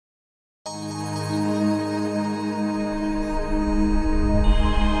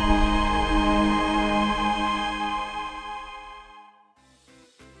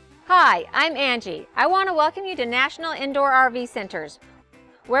Hi, I'm Angie. I want to welcome you to National Indoor RV Centers,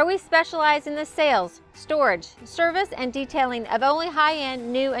 where we specialize in the sales, storage, service, and detailing of only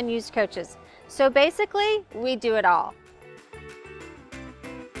high-end new and used coaches. So basically, we do it all.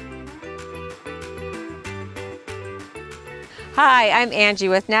 Hi, I'm Angie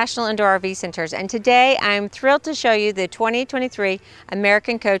with National Indoor RV Centers, and today I'm thrilled to show you the 2023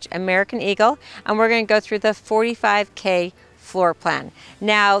 American Coach American Eagle, and we're going to go through the 45K floor plan.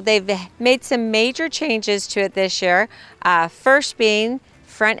 Now, they've made some major changes to it this year. First being,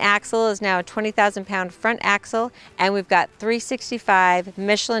 front axle is now a 20,000 pound front axle, and we've got 365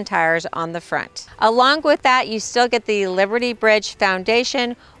 Michelin tires on the front. Along with that, you still get the Liberty Bridge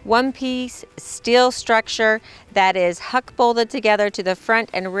foundation, one-piece steel structure that is huck bolted together to the front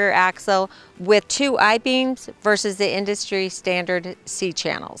and rear axle with 2 I-beams versus the industry standard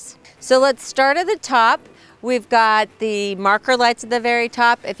C-channels. So let's start at the top. We've got the marker lights at the very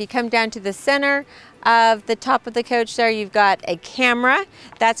top. If you come down to the center of the top of the coach there, you've got a camera.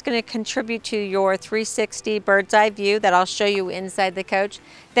 That's going to contribute to your 360 bird's eye view that I'll show you inside the coach.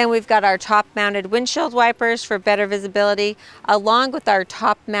 Then we've got our top mounted windshield wipers for better visibility, along with our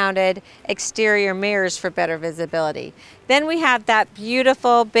top mounted exterior mirrors for better visibility. Then we have that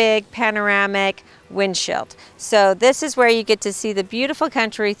beautiful big panoramic windshield. So this is where you get to see the beautiful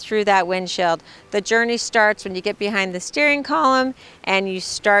country through that windshield. The journey starts when you get behind the steering column and you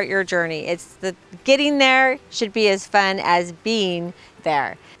start your journey. Getting there should be as fun as being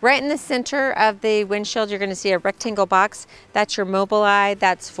there. Right in the center of the windshield, you're going to see a rectangle box. That's your mobile eye.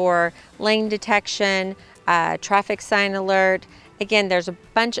 That's for lane detection, traffic sign alert. Again, there's a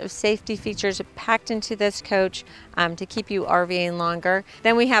bunch of safety features packed into this coach to keep you RVing longer.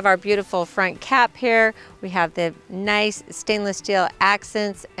 Then we have our beautiful front cap here. We have the nice stainless steel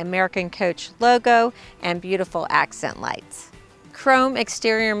accents, American Coach logo, and beautiful accent lights. Chrome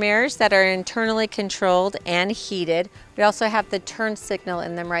exterior mirrors that are internally controlled and heated. We also have the turn signal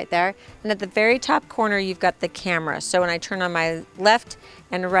in them right there. And at the very top corner, you've got the camera. So when I turn on my left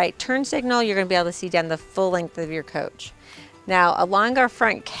and right turn signal, you're going to be able to see down the full length of your coach. Now, along our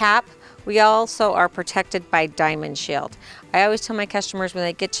front cap, we also are protected by Diamond Shield. I always tell my customers when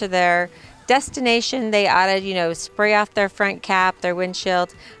they get to their destination, they ought to, spray off their front cap, their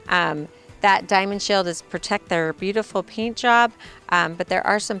windshield. That Diamond Shield is protect their beautiful paint job, but there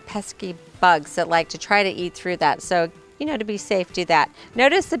are some pesky bugs that like to try to eat through that. So, to be safe, do that.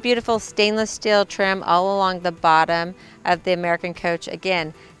 Notice the beautiful stainless steel trim all along the bottom of the American Coach.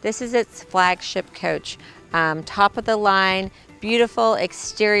 Again, this is its flagship coach. Top of the line, beautiful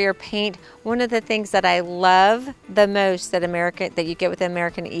exterior paint. One of the things that I love the most that you get with the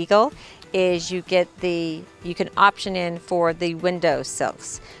American Eagle is you can option in for the window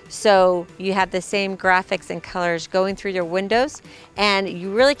silks. So you have the same graphics and colors going through your windows, and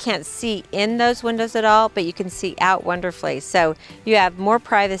you really can't see in those windows at all, but you can see out wonderfully. So you have more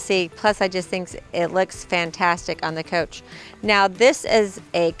privacy, plus I just think it looks fantastic on the coach. Now this is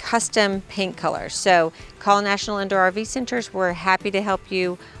a custom paint color, so call National Indoor RV Centers. We're happy to help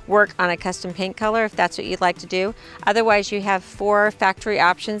you work on a custom paint color if that's what you'd like to do. Otherwise, you have 4 factory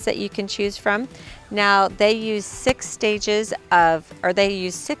options that you can choose from. Now they use 6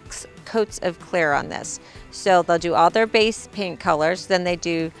 coats of clear on this. So they'll do all their base paint colors, then they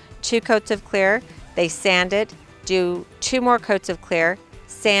do 2 coats of clear, they sand it, do 2 more coats of clear,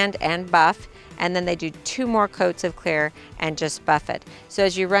 sand and buff, and then they do 2 more coats of clear and just buff it. So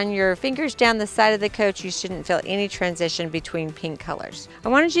as you run your fingers down the side of the coach, you shouldn't feel any transition between paint colors. I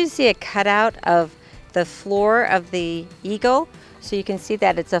wanted you to see a cutout of the floor of the Eagle, so you can see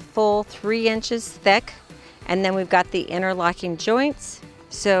that it's a full 3 inches thick, and then we've got the interlocking joints.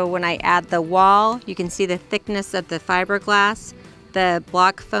 So when I add the wall, you can see the thickness of the fiberglass, the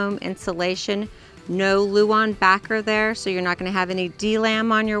block foam insulation, no Luan backer there, so you're not going to have any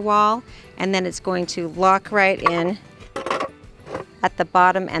D-lam on your wall, and then it's going to lock right in at the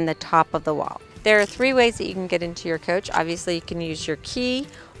bottom and the top of the wall. There are 3 ways that you can get into your coach. Obviously, you can use your key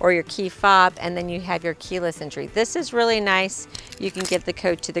or your key fob, and then you have your keyless entry. This is really nice. You can give the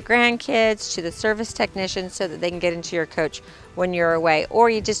coach to the grandkids, to the service technicians, so that they can get into your coach when you're away.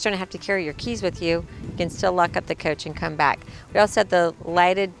 Or you just don't have to carry your keys with you. You can still lock up the coach and come back. We also have the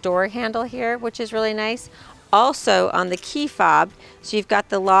lighted door handle here, which is really nice. Also on the key fob, so you've got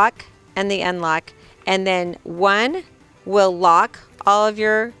the lock and the unlock, and then 1 will lock all of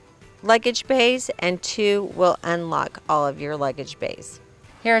your luggage bays and 2 will unlock all of your luggage bays.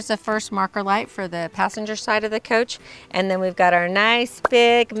 Here's the first marker light for the passenger side of the coach. And then we've got our nice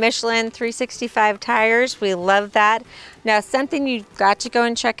big Michelin 365 tires. We love that. Now, something you've got to go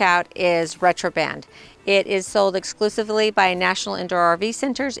and check out is Retroband. It is sold exclusively by National Indoor RV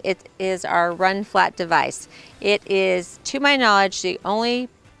Centers. It is our run flat device. It is, to my knowledge, the only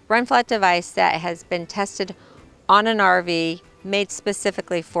run flat device that has been tested on an RV, made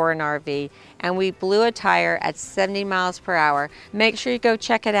specifically for an RV, and we blew a tire at 70 miles per hour. Make sure you go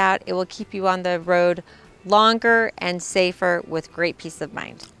check it out. It will keep you on the road longer and safer with great peace of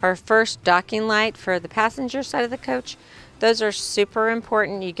mind. Our first docking light for the passenger side of the coach, those are super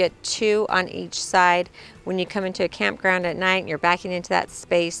important. You get 2 on each side. When you come into a campground at night and you're backing into that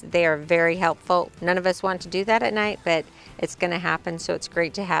space, they are very helpful. None of us want to do that at night, but it's going to happen, so it's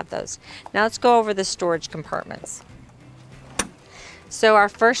great to have those. Now let's go over the storage compartments. So our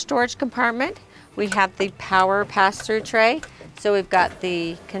first storage compartment, we have the power pass-through tray. So we've got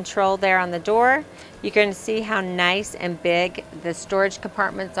the control there on the door. You're going to see how nice and big the storage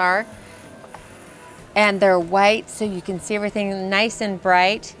compartments are. And they're white, so you can see everything nice and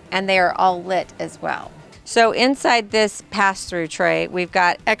bright, and they are all lit as well. So inside this pass-through tray, we've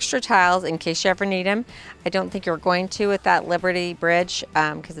got extra tiles in case you ever need them. I don't think you're going to with that Liberty bridge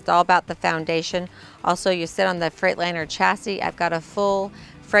because it's all about the foundation. Also, you sit on the Freightliner chassis. I've got a full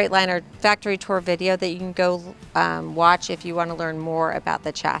Freightliner factory tour video that you can go watch if you want to learn more about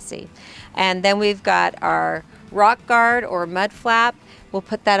the chassis. And then we've got our rock guard or mud flap. We'll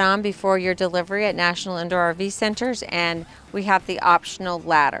put that on before your delivery at National Indoor RV Centers, and we have the optional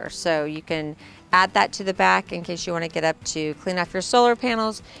ladder. So you can add that to the back in case you want to get up to clean off your solar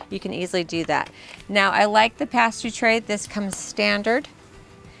panels. You can easily do that. Now, I like the pass-through tray. This comes standard,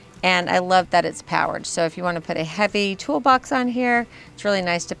 and I love that it's powered. So if you want to put a heavy toolbox on here, it's really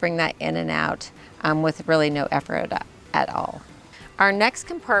nice to bring that in and out with really no effort at all. Our next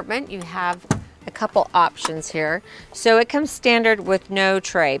compartment, you have a couple options here. So it comes standard with no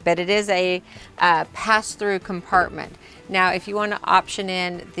tray, but it is a pass-through compartment. Now, if you want to option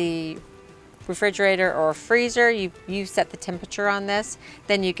in the refrigerator or freezer, you set the temperature on this,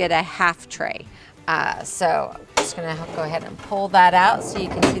 then you get a half tray. So I'm just gonna go ahead and pull that out so you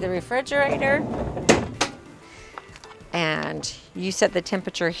can see the refrigerator. And you set the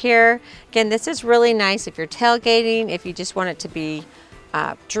temperature here. Again, this is really nice if you're tailgating, if you just want it to be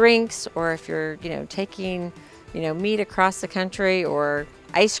drinks, or if you're taking meat across the country or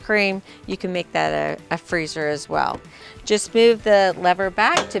ice cream, you can make that a freezer as well. Just move the lever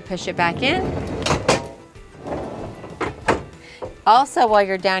back to push it back in. Also, while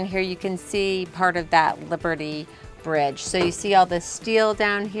you're down here, you can see part of that Liberty bridge. So you see all the steel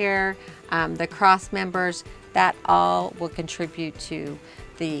down here, the cross members, that all will contribute to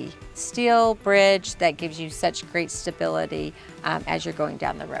the steel bridge that gives you such great stability as you're going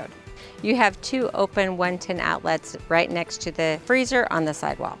down the road. You have 2 open 110 outlets right next to the freezer on the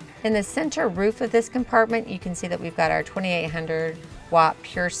sidewall. In the center roof of this compartment, you can see that we've got our 2800 watt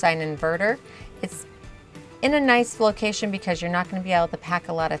pure sine inverter. It's in a nice location because you're not going to be able to pack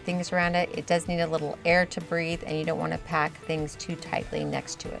a lot of things around it. It does need a little air to breathe, and you don't want to pack things too tightly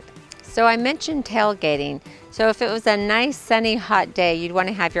next to it. So I mentioned tailgating. So if it was a nice sunny hot day, you'd want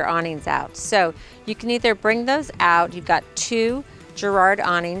to have your awnings out. So you can either bring those out. You've got 2 Girard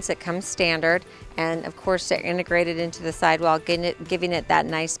awnings that come standard, and of course they're integrated into the sidewall, giving it that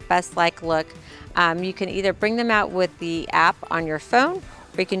nice bus-like look. You can either bring them out with the app on your phone,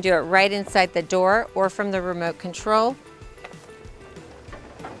 or you can do it right inside the door or from the remote control.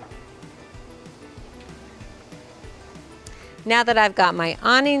 Now that I've got my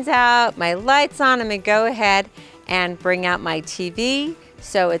awnings out, my lights on, I'm gonna go ahead and bring out my TV.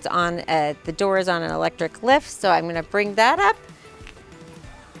 So it's on, the door is on an electric lift, so I'm gonna bring that up.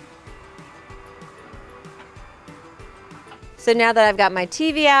 So now that I've got my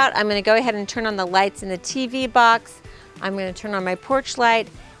TV out, I'm gonna go ahead and turn on the lights in the TV box. I'm gonna turn on my porch light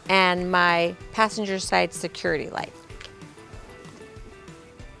and my passenger side security light.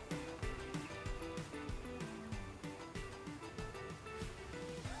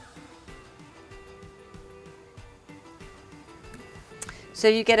 So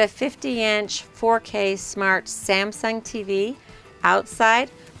you get a 50-inch 4K smart Samsung TV outside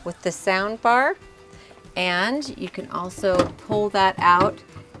with the sound bar. And you can also pull that out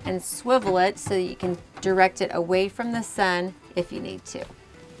and swivel it so that you can direct it away from the sun if you need to.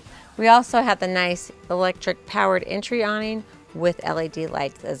 We also have the nice electric powered entry awning with LED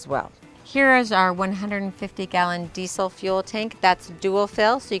lights as well. Here is our 150-gallon diesel fuel tank. That's dual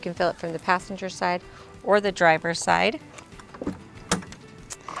fill, so you can fill it from the passenger side or the driver's side.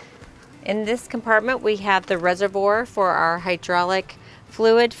 In this compartment, we have the reservoir for our hydraulic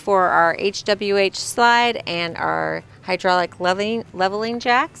fluid for our HWH slide and our hydraulic leveling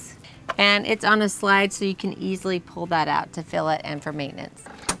jacks. And it's on a slide so you can easily pull that out to fill it and for maintenance.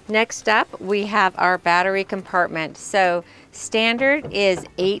 Next up, we have our battery compartment. So standard is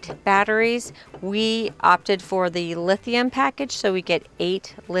 8 batteries. We opted for the lithium package, so we get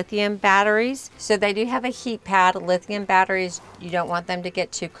 8 lithium batteries. So they do have a heat pad. Lithium batteries, you don't want them to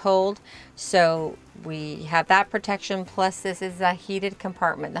get too cold. So we have that protection, plus this is a heated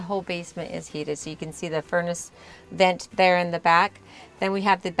compartment. The whole basement is heated, so you can see the furnace vent there in the back. Then we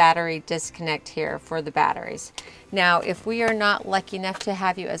have the battery disconnect here for the batteries. Now, if we are not lucky enough to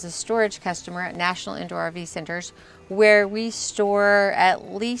have you as a storage customer at National Indoor RV Centers, where we store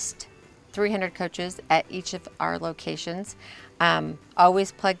at least 300 coaches at each of our locations,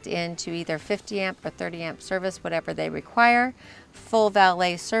 always plugged into either 50 amp or 30 amp service, whatever they require. Full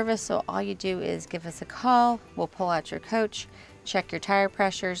valet service, so all you do is give us a call, we'll pull out your coach, check your tire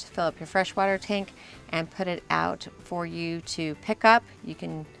pressures, fill up your freshwater tank, and put it out for you to pick up. You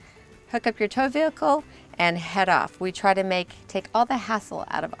can hook up your tow vehicle and head off. We try to take all the hassle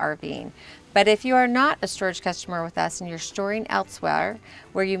out of RVing. But if you are not a storage customer with us and you're storing elsewhere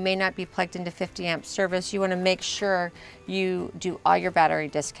where you may not be plugged into 50 amp service, you want to make sure you do all your battery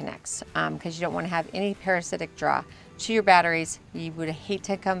disconnects because you don't want to have any parasitic draw to your batteries. You would hate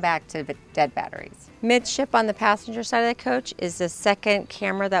to come back to dead batteries. Midship on the passenger side of the coach is the second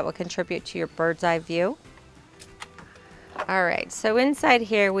camera that will contribute to your bird's eye view. All right, so inside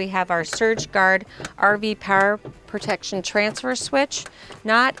here we have our Surge Guard RV power protection transfer switch.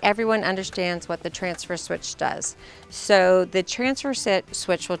 Not everyone understands what the transfer switch does. So the transfer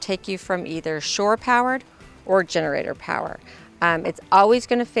switch will take you from either shore powered or generator power. It's always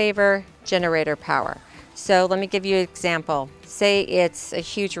going to favor generator power. So let me give you an example. Say it's a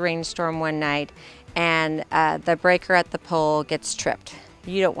huge rainstorm one night and the breaker at the pole gets tripped.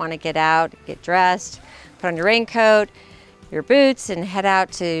 You don't want to get out, get dressed, put on your raincoat, your boots, and head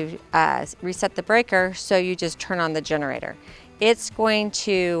out to reset the breaker, so you just turn on the generator. It's going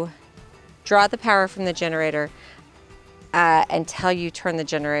to draw the power from the generator until you turn the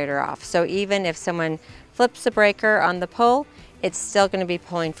generator off. So even if someone flips the breaker on the pole, it's still going to be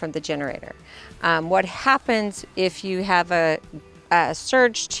pulling from the generator. What happens if you have a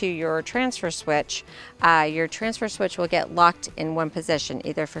surge to your transfer switch will get locked in one position,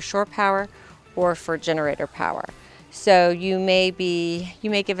 either for shore power or for generator power. So you may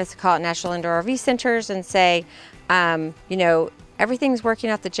give us a call at National Indoor RV Centers and say, you know, everything's working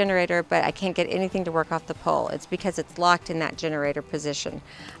off the generator, but I can't get anything to work off the pole. It's because it's locked in that generator position.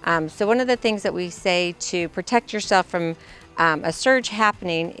 So one of the things that we say to protect yourself from a surge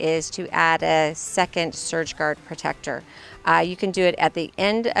happening is to add a second Surge Guard protector. You can do it at the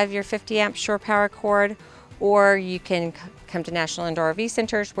end of your 50 amp shore power cord, or you can come to National Indoor RV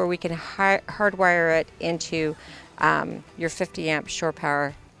Centers where we can hardwire it into your 50 amp shore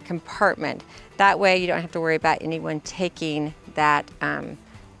power compartment. That way you don't have to worry about anyone taking that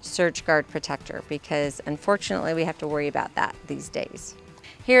Surge Guard protector, because unfortunately we have to worry about that these days.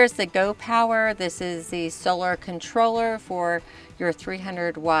 Here's the Go Power. This is the solar controller for your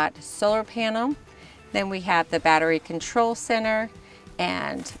 300 watt solar panel. Then we have the battery control center,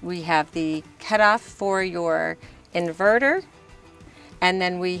 and we have the cutoff for your inverter, and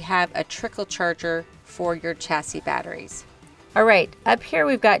then we have a trickle charger for your chassis batteries. All right, up here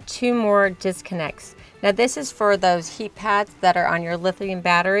we've got 2 more disconnects. Now this is for those heat pads that are on your lithium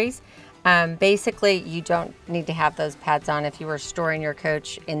batteries. Basically, you don't need to have those pads on if you were storing your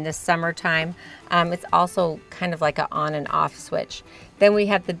coach in this summertime. It's also kind of like an on and off switch. Then we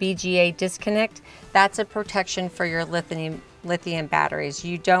have the BGA disconnect. That's a protection for your lithium batteries.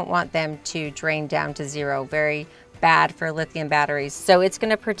 You don't want them to drain down to zero. Very bad for lithium batteries. So it's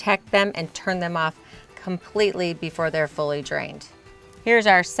going to protect them and turn them off completely before they're fully drained. Here's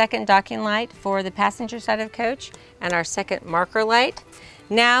our second docking light for the passenger side of the coach and our second marker light.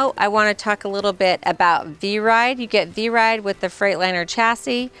 Now I want to talk a little bit about V-Ride. You get V-Ride with the Freightliner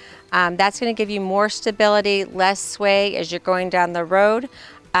chassis. That's going to give you more stability, less sway as you're going down the road.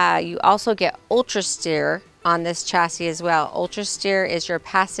 You also get Ultra Steer on this chassis as well. Ultra Steer is your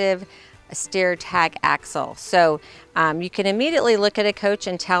passive steer tag axle. So you can immediately look at a coach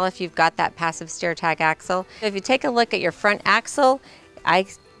and tell if you've got that passive steer tag axle. If you take a look at your front axle,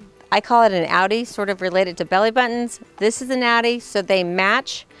 I call it an Audi, sort of related to belly buttons. This is an Audi, so they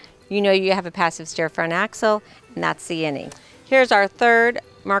match. You know you have a passive steer front axle, and that's the innie. Here's our third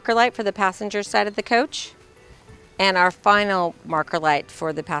marker light for the passenger side of the coach, and our final marker light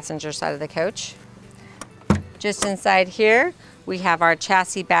for the passenger side of the coach. Just inside here, we have our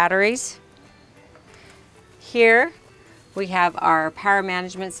chassis batteries. Here, We have our power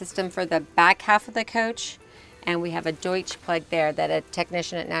management system for the back half of the coach, and we have a Deutsch plug there that a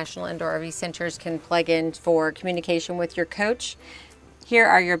technician at National Indoor RV Centers can plug in for communication with your coach. Here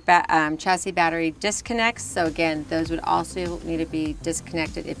are your chassis battery disconnects. So again, those would also need to be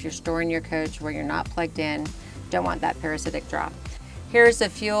disconnected if you're storing your coach where you're not plugged in. Don't want that parasitic drop. Here's a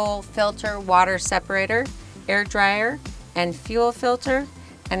fuel filter water separator, air dryer, and fuel filter.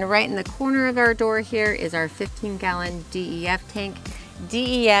 And right in the corner of our door here is our 15-gallon DEF tank.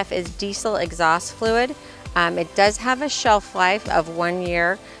 DEF is diesel exhaust fluid. It does have a shelf life of 1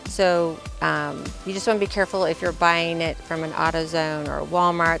 year, so you just want to be careful if you're buying it from an AutoZone or a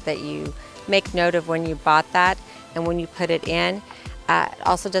Walmart that you make note of when you bought that and when you put it in. It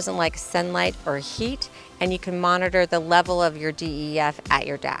also doesn't like sunlight or heat, and you can monitor the level of your DEF at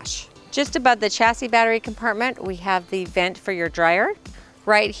your dash. Just above the chassis battery compartment, we have the vent for your dryer.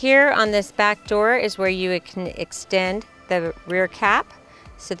 Right here on this back door is where you can extend the rear cap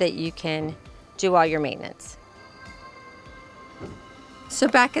so that you can do all your maintenance. So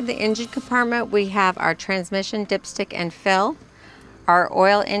back in the engine compartment, we have our transmission dipstick and fill, our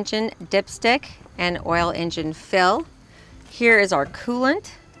oil engine dipstick and oil engine fill. Here is our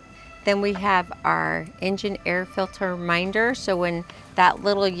coolant. Then we have our engine air filter minder. So when that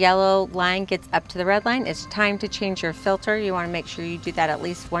little yellow line gets up to the red line, it's time to change your filter. You want to make sure you do that at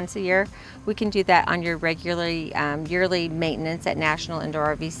least once a year. We can do that on your regularly yearly maintenance at National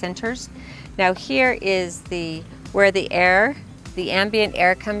Indoor RV Centers. Now here is where the ambient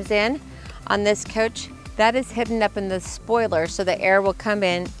air comes in on this coach. That is hidden up in the spoiler, so the air will come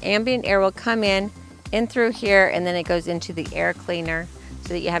in, ambient air will come in through here, and then it goes into the air cleaner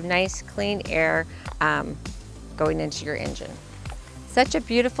so that you have nice clean air going into your engine. Such a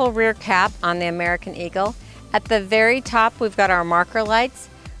beautiful rear cap on the American Eagle. At the very top, we've got our marker lights.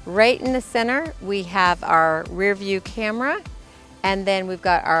 Right in the center, we have our rear view camera. And then we've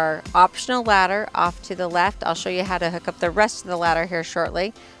got our optional ladder off to the left. I'll show you how to hook up the rest of the ladder here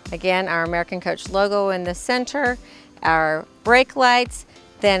shortly. Again, our American Coach logo in the center, our brake lights.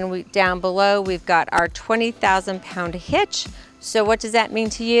 Then down below, we've got our 20,000-pound hitch. So what does that mean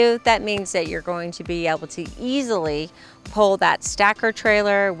to you? That means that you're going to be able to easily pull that stacker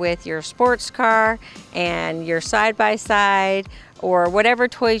trailer with your sports car and your side-by-side or whatever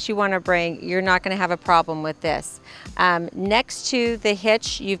toys you want to bring. You're not going to have a problem with this. Next to the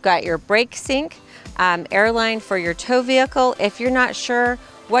hitch, you've got your brake sync, airline for your tow vehicle. If you're not sure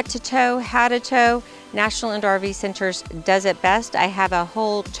what to tow, how to tow, National Indoor RV Centers does it best. I have a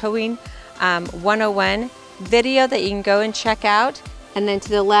whole towing 101 video that you can go and check out. And then to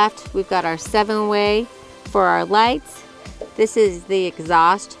the left, we've got our 7-way for our lights. This is the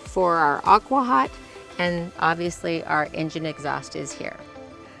exhaust for our Aqua Hot, and obviously our engine exhaust is here.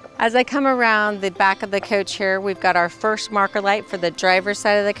 As I come around the back of the coach here, we've got our first marker light for the driver's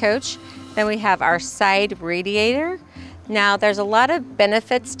side of the coach. Then we have our side radiator. Now there's a lot of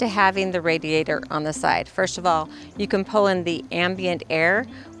benefits to having the radiator on the side. First of all, you can pull in the ambient air,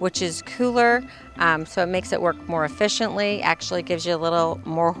 which is cooler, so it makes it work more efficiently, actually gives you a little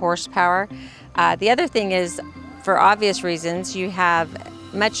more horsepower. The other thing is, for obvious reasons, you have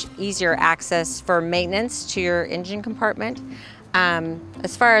much easier access for maintenance to your engine compartment.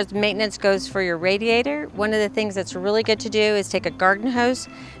 As far as maintenance goes for your radiator, one of the things that's really good to do is take a garden hose,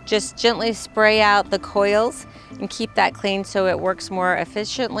 just gently spray out the coils and keep that clean so it works more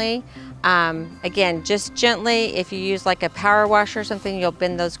efficiently. Again, just gently. If you use like a power washer or something, you'll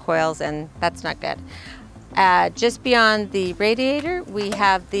bend those coils, and that's not good. Just beyond the radiator, we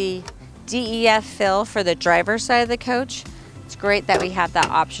have the DEF fill for the driver's side of the coach. It's great that we have that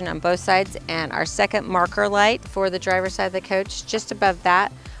option on both sides. And our second marker light for the driver's side of the coach, just above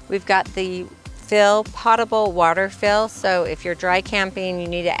that, we've got the fill, potable water fill. So if you're dry camping, you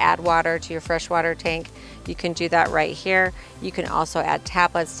need to add water to your freshwater tank, you can do that right here. You can also add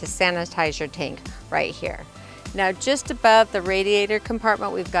tablets to sanitize your tank right here. Now just above the radiator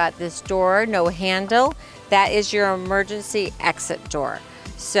compartment, we've got this door, no handle. That is your emergency exit door.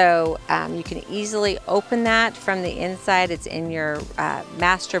 So you can easily open that from the inside. It's in your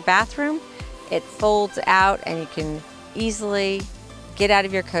master bathroom. It folds out and you can easily get out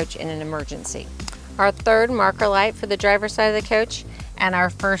of your coach in an emergency. Our third marker light for the driver's side of the coach, and our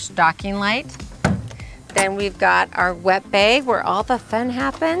first docking light. Then we've got our wet bay where all the fun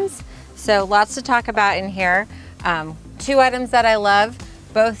happens. So lots to talk about in here. Two items that I love,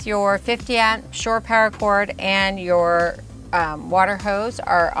 both your 50-amp shore power cord and your water hose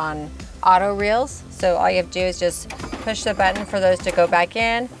are on auto reels. So all you have to do is just push the button for those to go back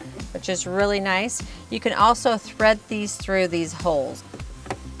in, which is really nice. You can also thread these through these holes.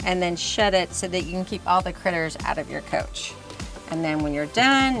 and then shut it so that you can keep all the critters out of your coach. And then when you're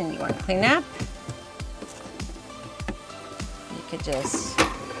done and you want to clean up, you could just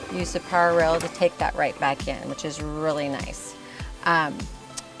use the power rail to take that right back in, which is really nice.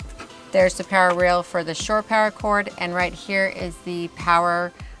 There's the power rail for the shore power cord, and right here is the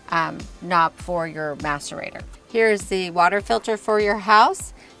power knob for your macerator. Here's the water filter for your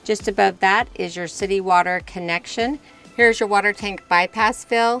house. Just above that is your city water connection. Here's your water tank bypass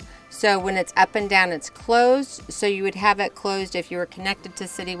fill. So when it's up and down, it's closed. So you would have it closed if you were connected to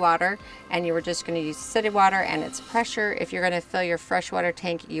city water and you were just going to use city water and its pressure. If you're going to fill your freshwater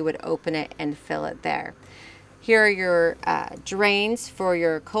tank, you would open it and fill it there. Here are your drains for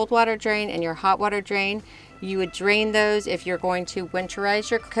your cold water drain and your hot water drain. You would drain those if you're going to winterize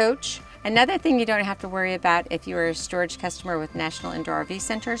your coach. Another thing you don't have to worry about if you are a storage customer with National Indoor RV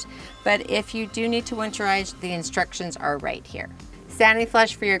Centers, but if you do need to winterize, the instructions are right here. Sandy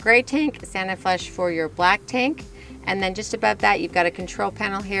flush for your gray tank, sandy flush for your black tank, and then just above that you've got a control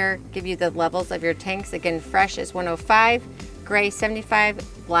panel here, give you the levels of your tanks. Again, fresh is 105, gray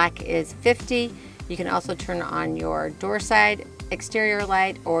 75, black is 50. You can also turn on your door side exterior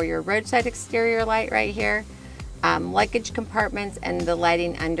light or your roadside exterior light right here. Luggage compartments and the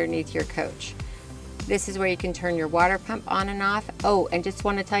lighting underneath your coach. This is where you can turn your water pump on and off. Oh, and just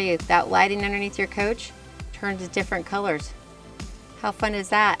want to tell you that lighting underneath your coach turns different colors. How fun is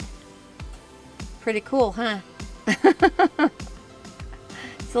that? Pretty cool, huh? It's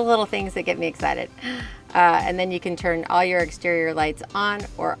the little things that get me excited. And then you can turn all your exterior lights on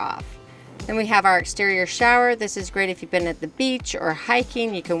or off. Then we have our exterior shower. This is great if you've been at the beach or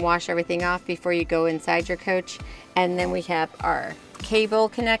hiking. You can wash everything off before you go inside your coach. And then we have our cable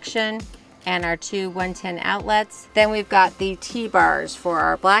connection and our two 110 outlets. Then we've got the T-bars for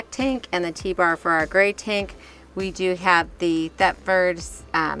our black tank and the T-bar for our gray tank. We do have the Thetford's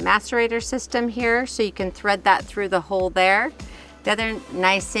macerator system here, so you can thread that through the hole there. The other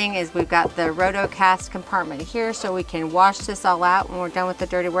nice thing is we've got the rotocast compartment here, so we can wash this all out when we're done with the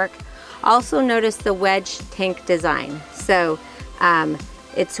dirty work. Also notice the wedge tank design. So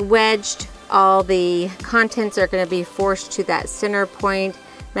it's wedged. All the contents are going to be forced to that center point,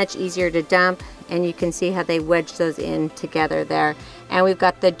 much easier to dump, and you can see how they wedge those in together there. And we've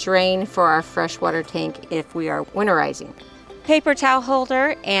got the drain for our freshwater tank if we are winterizing. Paper towel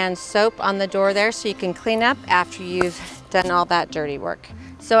holder and soap on the door there so you can clean up after you've done all that dirty work.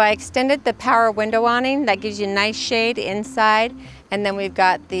 So I extended the power window awning. That gives you nice shade inside. And then we've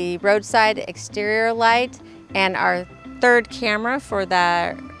got the roadside exterior light and our third camera for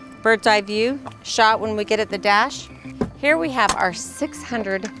the bird's eye view shot when we get at the dash. Here we have our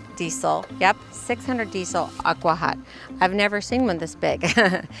 600 diesel, 600 diesel Aqua Hot. I've never seen one this big.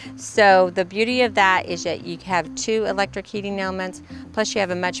 So the beauty of that is that you have two electric heating elements, plus you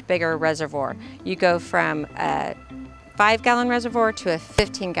have a much bigger reservoir. You go from a 5-gallon reservoir to a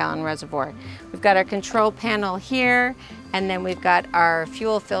 15-gallon reservoir. We've got our control panel here, and then we've got our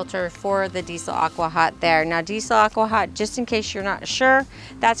fuel filter for the diesel Aqua Hot there. Now diesel Aqua Hot, just in case you're not sure,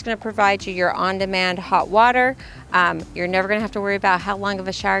 that's going to provide you your on-demand hot water. You're never going to have to worry about how long of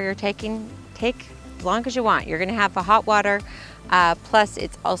a shower you're taking. Take as long as you want. You're going to have a hot water, plus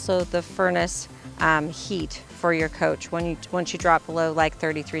it's also the furnace heat for your coach once you drop below like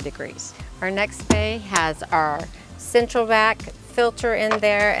 33 degrees. Our next bay has our central vac filter in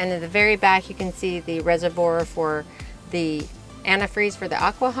there, and in the very back you can see the reservoir for the antifreeze for the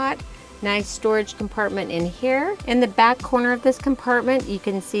Aqua Hot. Nice storage compartment in here. In the back corner of this compartment you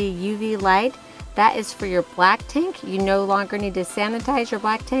can see UV light. That is for your black tank. You no longer need to sanitize your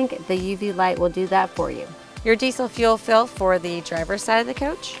black tank. The UV light will do that for you. Your diesel fuel fill for the driver's side of the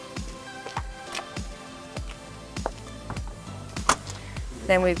coach.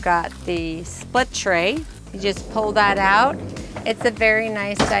 Then we've got the split tray. You just pull that out. It's a very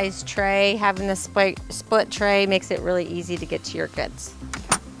nice size tray. Having the split tray makes it really easy to get to your goods.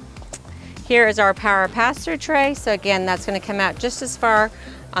 Here is our power pass-through tray. So again, that's going to come out just as far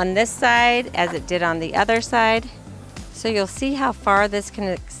on this side as it did on the other side. So you'll see how far this can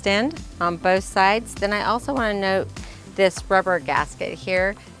extend on both sides. Then I also want to note this rubber gasket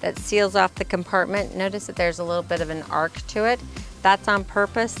here that seals off the compartment. Notice that there's a little bit of an arc to it. That's on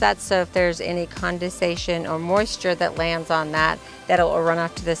purpose. That's so if there's any condensation or moisture that lands on that, that'll run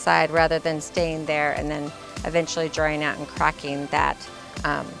off to the side rather than staying there and then eventually drying out and cracking that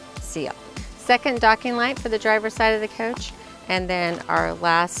seal. Second docking light for the driver's side of the coach. And then our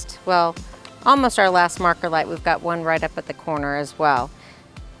last, well, almost our last marker light, we've got one right up at the corner as well.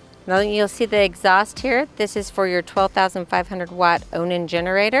 Now you'll see the exhaust here. This is for your 12,500 watt Onan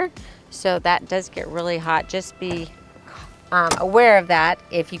generator. So that does get really hot. Just be aware of that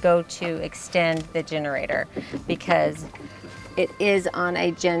if you go to extend the generator, because it is on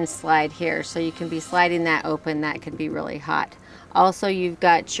a gen slide here, so you can be sliding that open. That could be really hot. Also, you've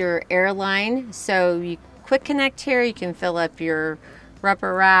got your air line, so you quick connect here. You can fill up your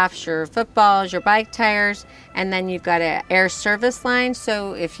rubber rafts, your footballs, your bike tires, and then you've got an air service line,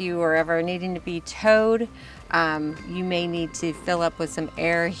 so if you are ever needing to be towed, you may need to fill up with some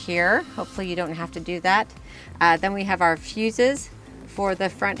air here. Hopefully you don't have to do that. Then we have our fuses for the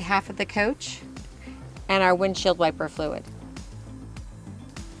front half of the coach and our windshield wiper fluid.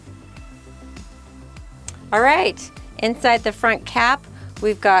 All right, inside the front cap,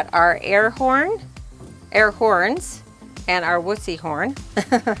 we've got our air horns, and our wussy horn.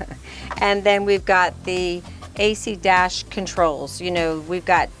 And then we've got the AC dash controls. You know, we've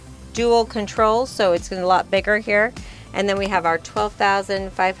got dual controls, so it's a lot bigger here. And then we have our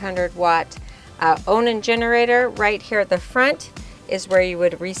 12,500 watt Onan generator. Right here at the front is where you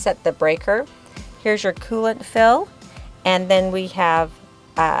would reset the breaker. Here's your coolant fill. And then we have,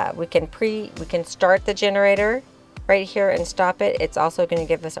 we can start the generator right here and stop it. It's also going to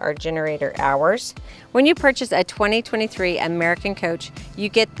give us our generator hours. When you purchase a 2023 American coach, you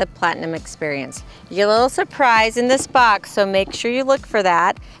get the Platinum Experience. You get a little surprise in this box, so make sure you look for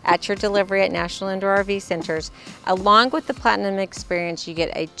that at your delivery at National Indoor RV Centers. Along with the Platinum Experience, you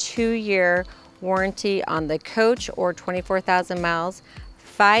get a 2-year warranty on the coach or 24,000 miles,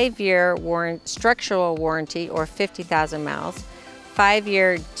 5-year structural warranty or 50,000 miles,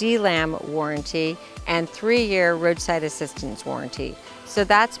 5-year DLAM warranty, and 3-year roadside assistance warranty. So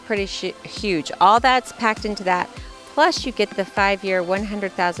that's pretty huge. All that's packed into that. Plus you get the 5-year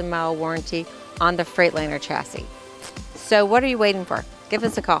 100,000 mile warranty on the Freightliner chassis. So what are you waiting for? Give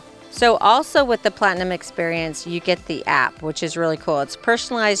us a call. So also with the Platinum Experience, you get the app, which is really cool. It's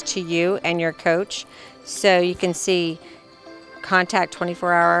personalized to you and your coach. So you can see contact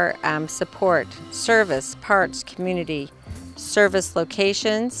 24-hour support, service, parts, community, service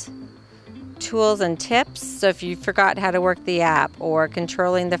locations, tools and tips. So if you forgot how to work the app or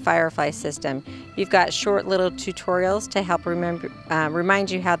controlling the Firefly system, you've got short little tutorials to help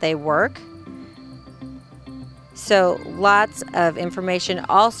remind you how they work. So lots of information.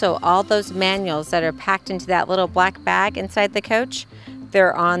 Also, all those manuals that are packed into that little black bag inside the coach,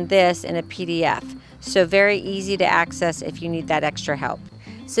 they're on this in a PDF. So very easy to access if you need that extra help.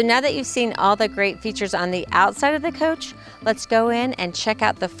 So now that you've seen all the great features on the outside of the coach, let's go in and check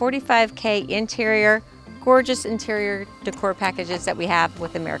out the 45K interior, gorgeous interior decor packages that we have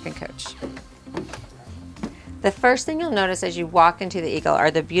with American Coach. The first thing you'll notice as you walk into the Eagle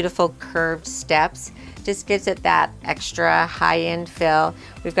are the beautiful curved steps. Just gives it that extra high-end feel.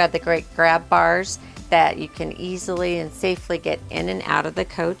 We've got the great grab bars that you can easily and safely get in and out of the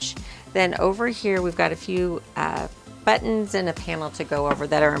coach. Then over here we've got a few buttons and a panel to go over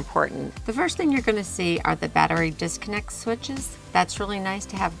that are important. The first thing you're going to see are the battery disconnect switches. That's really nice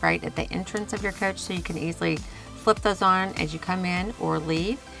to have right at the entrance of your coach, so you can easily flip those on as you come in or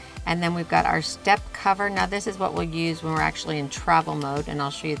leave. And then we've got our step cover. Now this is what we'll use when we're actually in travel mode, and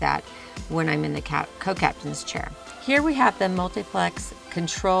I'll show you that when I'm in the co-captain's chair. Here we have the multiplex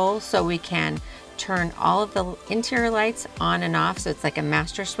control, so we can turn all of the interior lights on and off. So it's like a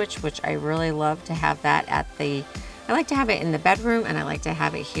master switch, which I really love to have that at the, I like to have it in the bedroom, and I like to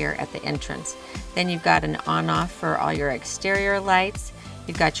have it here at the entrance. Then you've got an on-off for all your exterior lights.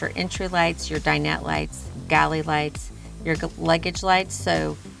 You've got your entry lights, your dinette lights, galley lights, your luggage lights,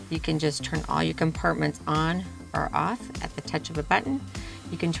 so you can just turn all your compartments on or off at the touch of a button.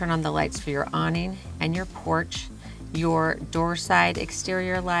 You can turn on the lights for your awning and your porch, your door side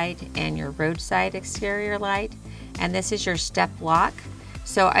exterior light and your roadside exterior light. And this is your step lock.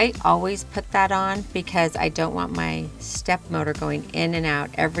 So I always put that on because I don't want my step motor going in and out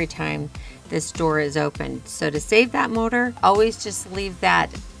every time this door is open. So to save that motor, always just leave that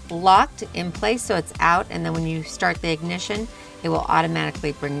locked in place so it's out, and then when you start the ignition, it will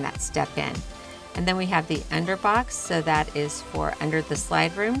automatically bring that step in. And then we have the underbox, so that is for under the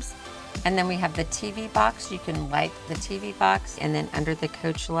slide rooms. And then we have the TV box. You can light the TV box, and then under the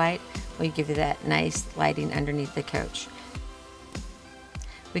coach light, we give you that nice lighting underneath the coach.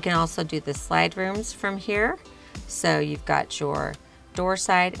 We can also do the slide rooms from here. So you've got your door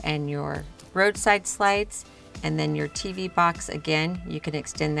side and your roadside slides, and then your TV box, again, you can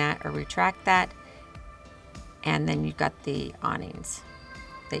extend that or retract that. And then you've got the awnings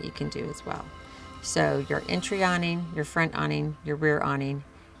that you can do as well. So your entry awning, your front awning, your rear awning,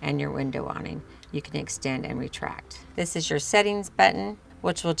 and your window awning, you can extend and retract. This is your settings button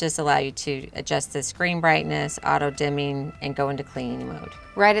which will just allow you to adjust the screen brightness, auto dimming, and go into cleaning mode.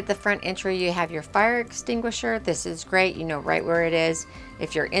 Right at the front entry, you have your fire extinguisher. This is great, you know right where it is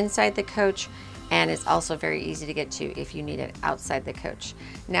if you're inside the coach, and it's also very easy to get to if you need it outside the coach.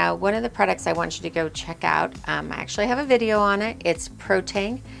 Now, one of the products I want you to go check out, I actually have a video on it. It's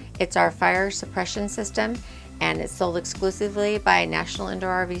Protang. It's our fire suppression system, and it's sold exclusively by National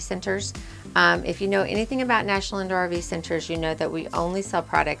Indoor RV Centers. If you know anything about National Indoor RV Centers, you know that we only sell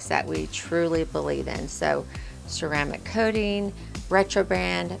products that we truly believe in. So ceramic coating, retro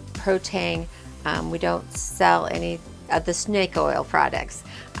brand, Protang. We don't sell any of the snake oil products.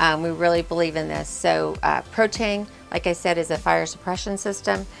 We really believe in this. So Protang, like I said, is a fire suppression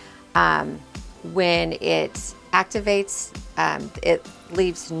system. When it activates, it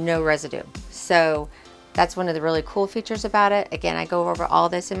leaves no residue. So that's one of the really cool features about it. Again, I go over all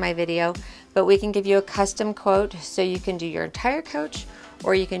this in my video, but we can give you a custom quote so you can do your entire coach,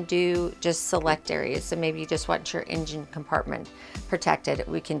 or you can do just select areas. So maybe you just want your engine compartment protected.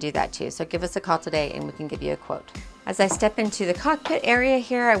 We can do that too. So give us a call today and we can give you a quote. As I step into the cockpit area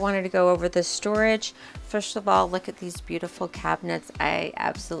here, I wanted to go over the storage. First of all, look at these beautiful cabinets. I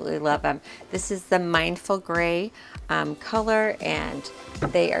absolutely love them. This is the Mindful Gray color, and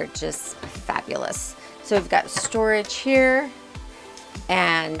they are just fabulous. So we've got storage here,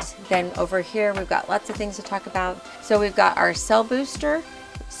 and then over here we've got lots of things to talk about. So we've got our cell booster,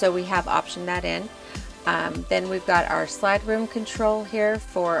 so we have optioned that in. Then we've got our slide room control here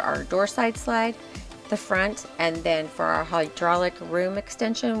for our door side slide, the front, and then for our hydraulic room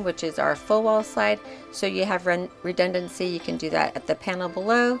extension, which is our full wall slide. So you have redundancy. You can do that at the panel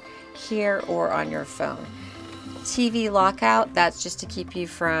below, here, or on your phone. TV lockout, that's just to keep you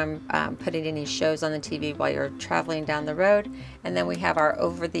from putting any shows on the TV while you're traveling down the road. And then we have our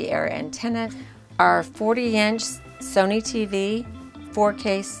over-the-air antenna, our 40-inch Sony TV,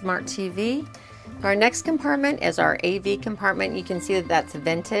 4K smart TV. Our next compartment is our AV compartment. You can see that that's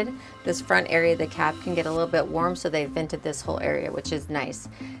vented. This front area of the cab can get a little bit warm, so they've vented this whole area, which is nice.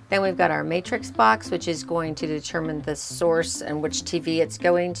 Then we've got our matrix box, which is going to determine the source and which TV it's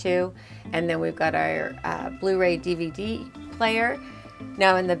going to. And then we've got our Blu-ray DVD player.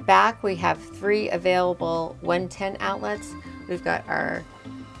 Now in the back, we have 3 available 110 outlets. We've got our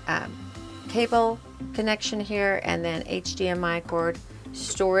cable connection here, and then HDMI cord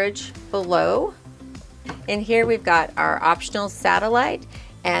storage below. In here we've got our optional satellite,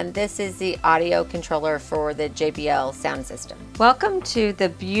 and this is the audio controller for the JBL sound system. Welcome to the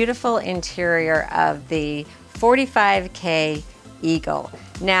beautiful interior of the 45K Eagle.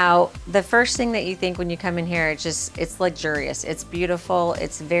 Now, the first thing that you think when you come in here, it's luxurious. It's beautiful.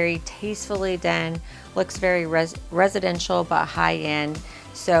 It's very tastefully done. Looks very residential but high end.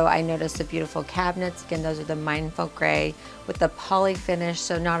 So I noticed the beautiful cabinets. Again, those are the Mindful Gray with the poly finish.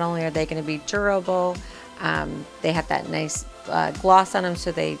 So not only are they going to be durable, they have that nice gloss on them,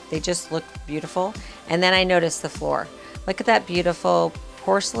 so they just look beautiful. And then I noticed the floor. Look at that beautiful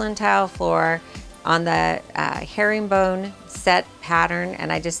porcelain tile floor on the herringbone set pattern,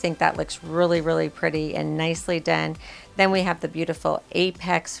 and I just think that looks really, really pretty and nicely done. Then we have the beautiful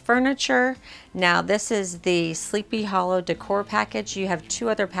Apex furniture. Now this is the Sleepy Hollow decor package. You have 2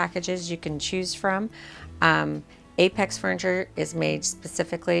 other packages you can choose from. Apex furniture is made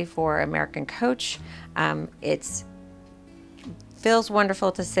specifically for American Coach. It's feels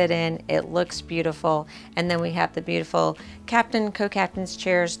wonderful to sit in. It looks beautiful. And then we have the beautiful captain, co-captain's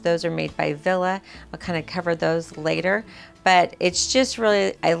chairs. Those are made by Villa. I'll kind of cover those later. But it's just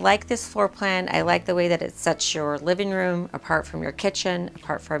really, I like this floor plan. I like the way that it sets your living room apart from your kitchen,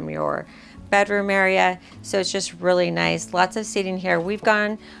 apart from your bedroom area. So it's just really nice. Lots of seating here. We've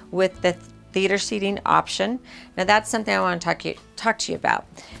gone with the theater seating option. Now that's something I want to talk to you about.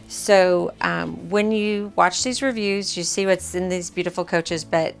 So when you watch these reviews, you see what's in these beautiful coaches,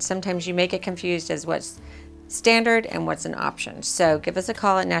 but sometimes you may get confused as what's standard and what's an option. So give us a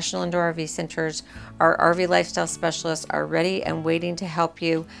call at National Indoor RV Centers. Our RV lifestyle specialists are ready and waiting to help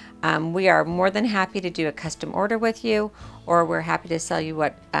you. We are more than happy to do a custom order with you, or we're happy to sell you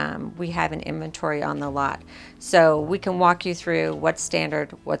what we have in inventory on the lot. So we can walk you through what's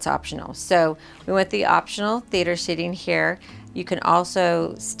standard, what's optional. So we went the optional theater seating here. You can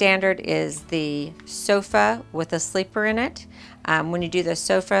also, standard is the sofa with a sleeper in it. When you do the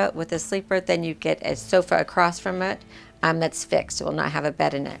sofa with a sleeper, then you get a sofa across from it that's fixed. It will not have a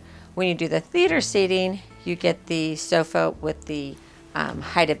bed in it. When you do the theater seating, you get the sofa with the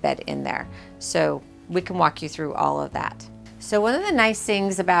hide bed in there. So we can walk you through all of that. So one of the nice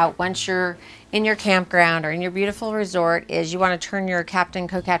things about once you're in your campground or in your beautiful resort is you want to turn your captain,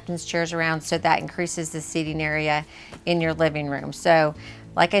 co-captain's chairs around so that increases the seating area in your living room. So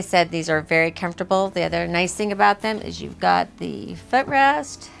like I said, these are very comfortable. The other nice thing about them is you've got the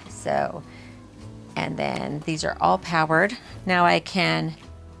footrest. So, and then these are all powered. Now I can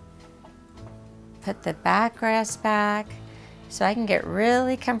put the backrest back so I can get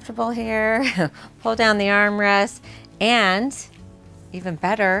really comfortable here. Pull down the armrest, and even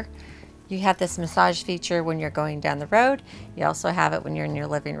better, you have this massage feature when you're going down the road. You also have it when you're in your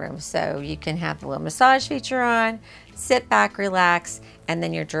living room. So you can have the little massage feature on, sit back, relax, and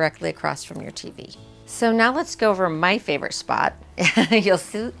then you're directly across from your TV. So now let's go over my favorite spot. You'll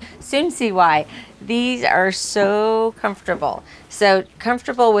soon see why. These are so comfortable. So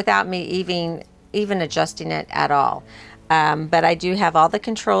comfortable without me even adjusting it at all. But I do have all the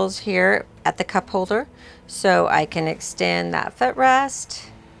controls here at the cup holder. So I can extend that footrest.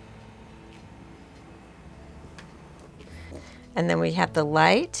 And then we have the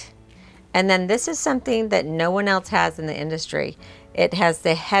light. And then this is something that no one else has in the industry. It has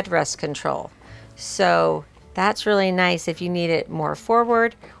the headrest control. So that's really nice if you need it more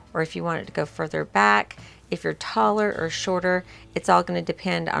forward or if you want it to go further back. If you're taller or shorter, it's all going to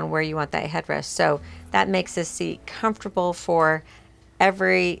depend on where you want that headrest. So that makes this seat comfortable for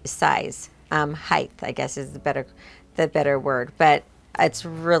every size. Height, I guess, is the better word, but it's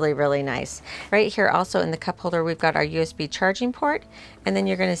really, really nice. Right here also in the cup holder, we've got our USB charging port, and then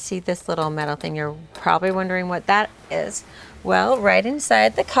you're going to see this little metal thing. You're probably wondering what that is. Well, right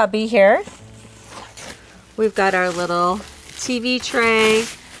inside the cubby here, we've got our little TV tray,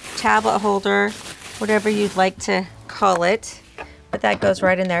 tablet holder, whatever you'd like to call it, but that goes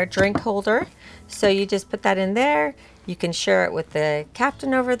right in there. Drink holder. So you just put that in there. You can share it with the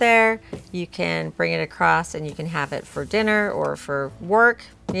captain over there. You can bring it across and you can have it for dinner or for work.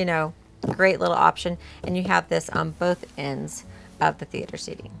 You know, great little option. And you have this on both ends of the theater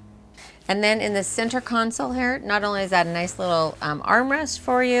seating. And then in the center console here, not only is that a nice little armrest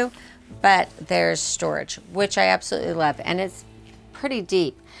for you, but there's storage, which I absolutely love. And it's pretty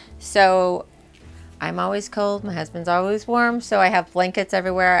deep. So I'm always cold, my husband's always warm, so I have blankets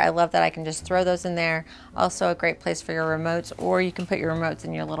everywhere. I love that I can just throw those in there. Also a great place for your remotes, or you can put your remotes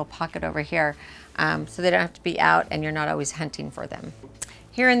in your little pocket over here so they don't have to be out and you're not always hunting for them.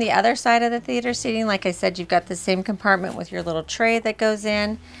 Here on the other side of the theater seating, like I said, you've got the same compartment with your little tray that goes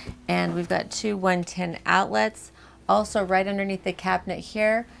in, and we've got two 110 outlets. Also right underneath the cabinet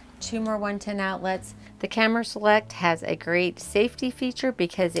here, two more 110 outlets. The Camera Select has a great safety feature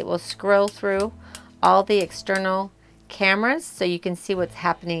because it will scroll through all the external cameras so you can see what's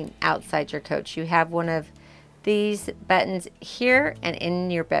happening outside your coach. You have one of these buttons here and in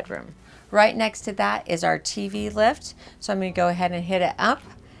your bedroom. Right next to that is our TV lift. So I'm going to go ahead and hit it up,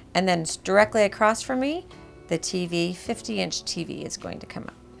 and then directly across from me, the TV, 50-inch TV is going to come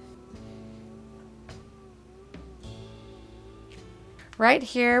up. Right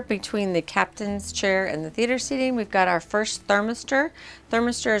here between the captain's chair and the theater seating, we've got our first thermistor.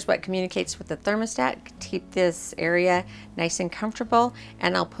 Thermistor is what communicates with the thermostat. Keep this area nice and comfortable,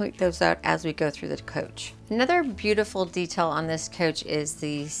 and I'll point those out as we go through the coach. Another beautiful detail on this coach is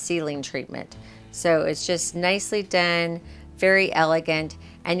the ceiling treatment. So it's just nicely done, very elegant,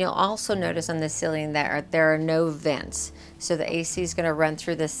 and you'll also notice on the ceiling that there are no vents. So the AC is going to run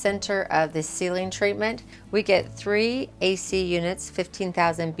through the center of the ceiling treatment. We get 3 AC units,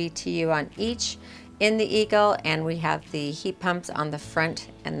 15,000 BTU on each in the Eagle, and we have the heat pumps on the front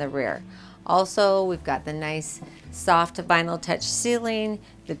and the rear. Also, we've got the nice soft vinyl touch ceiling,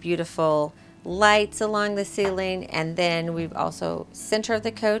 the beautiful lights along the ceiling, and then we've also, center of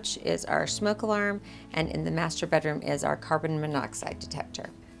the coach is our smoke alarm, and in the master bedroom is our carbon monoxide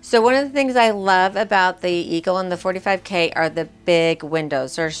detector. So one of the things I love about the Eagle and the 45K are the big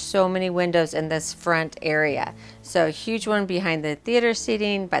windows. There's so many windows in this front area. So a huge one behind the theater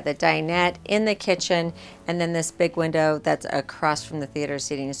seating, by the dinette, in the kitchen, and then this big window that's across from the theater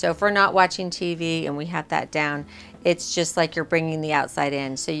seating. So if we're not watching TV and we have that down, it's just like you're bringing the outside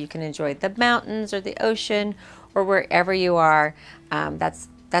in. So you can enjoy the mountains or the ocean or wherever you are.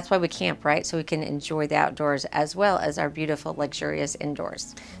 That's why we camp, right? So we can enjoy the outdoors as well as our beautiful, luxurious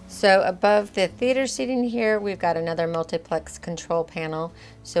indoors. So above the theater seating here, we've got another multiplex control panel.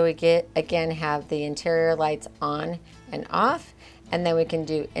 So we again have the interior lights on and off, and then we can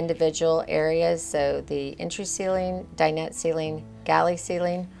do individual areas. So the entry ceiling, dinette ceiling, galley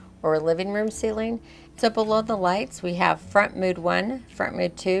ceiling, or living room ceiling. So below the lights, we have front mood 1, front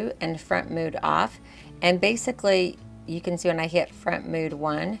mood 2, and front mood off. And basically, you can see when I hit front mood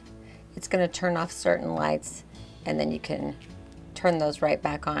 1, it's going to turn off certain lights, and then you can turn those right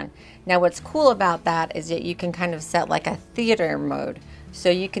back on. Now what's cool about that is that you can kind of set like a theater mode. So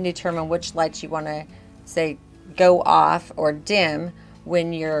you can determine which lights you want to, say, go off or dim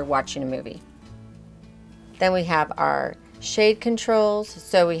when you're watching a movie. Then we have our shade controls.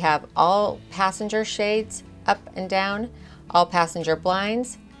 So we have all passenger shades up and down, all passenger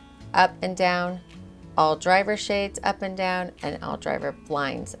blinds up and down, all driver shades up and down, and all driver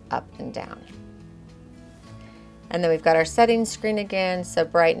blinds up and down. And then we've got our settings screen again, so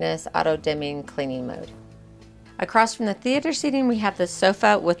brightness, auto dimming, cleaning mode. Across from the theater seating, we have the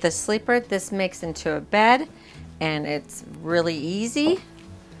sofa with the sleeper. This makes into a bed, and it's really easy.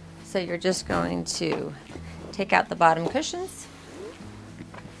 So you're just going to take out the bottom cushions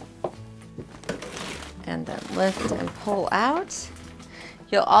and then lift and pull out.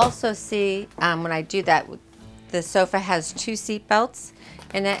 You'll also see when I do that, the sofa has 2 seat belts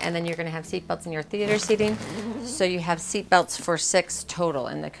in it, and then you're going to have seat belts in your theater seating. So you have seat belts for 6 total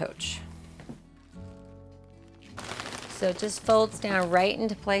in the coach. So it just folds down right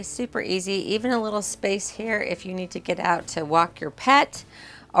into place, super easy. Even a little space here if you need to get out to walk your pet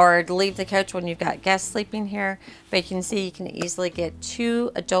or to leave the coach when you've got guests sleeping here. But you can see you can easily get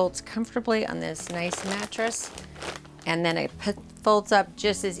 2 adults comfortably on this nice mattress. And then it folds up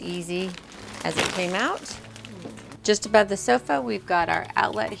just as easy as it came out. Just above the sofa, we've got our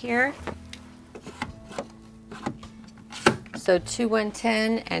outlet here. So 2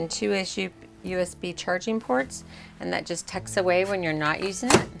 110 and 2 USB charging ports, and that just tucks away when you're not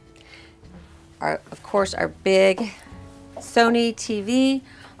using it. Of course, our big Sony TV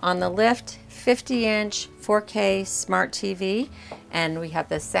on the lift, 50-inch 4K smart TV, and we have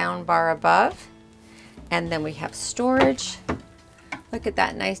the sound bar above. And then we have storage. Look at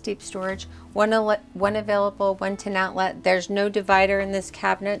that nice deep storage. One available 110 outlet. There's no divider in this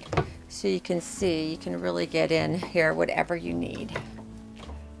cabinet, so you can see, you can really get in here whatever you need.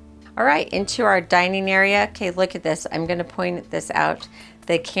 All right, into our dining area. Okay, look at this. I'm gonna point this out.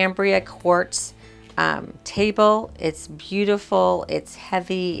 The Cambria quartz table. It's beautiful, it's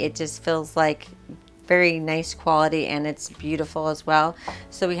heavy, it just feels like very nice quality, and it's beautiful as well.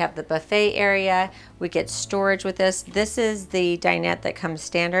 So we have the buffet area. We get storage with this. This is the dinette that comes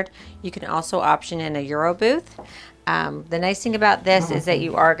standard. You can also option in a Euro booth. The nice thing about this is that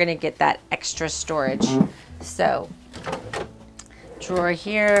you are going to get that extra storage. So drawer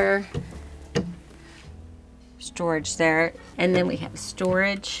here, storage there, and then we have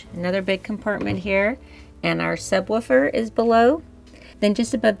storage, another big compartment here, and our subwoofer is below. Then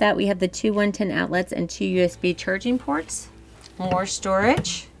just above that, we have the 2 110 outlets and 2 USB charging ports. More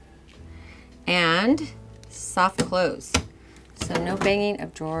storage and soft close. So no banging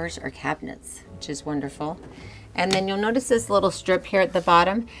of drawers or cabinets, which is wonderful. And then you'll notice this little strip here at the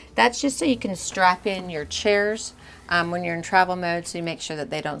bottom. That's just so you can strap in your chairs when you're in travel mode, so you make sure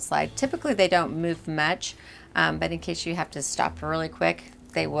that they don't slide. Typically they don't move much, but in case you have to stop really quick,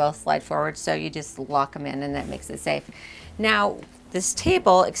 they will slide forward. So you just lock them in, and that makes it safe. Now, this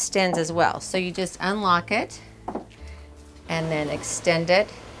table extends as well. So you just unlock it and then extend it.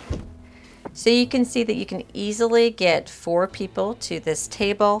 So you can see that you can easily get 4 people to this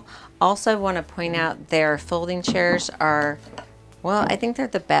table. Also, I want to point out their folding chairs are, well, I think they're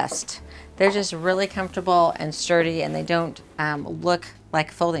the best. They're just really comfortable and sturdy, and they don't look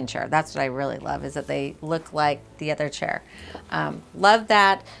like a folding chair. That's what I really love, is that they look like the other chair. Love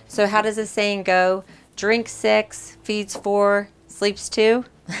that. So how does the saying go? Drink 6, feeds 4, sleeps 2.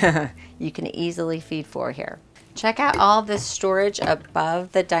 You can easily feed 4 here. Check out all this storage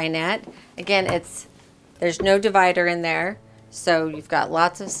above the dinette. Again, there's no divider in there, so you've got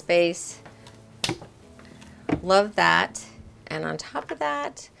lots of space. Love that. And on top of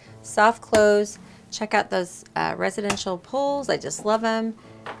that, soft close. Check out those residential pulls. I just love them.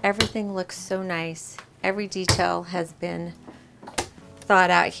 Everything looks so nice. Every detail has been thought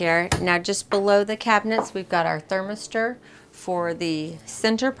out here. Now just below the cabinets, we've got our thermistor for the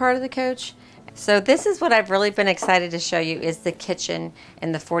center part of the coach. So this is what I've really been excited to show you, is the kitchen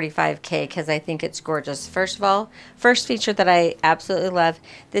in the 45K, because I think it's gorgeous. First of all, first feature that I absolutely love,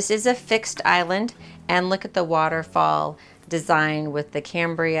 this is a fixed island, and look at the waterfall design with the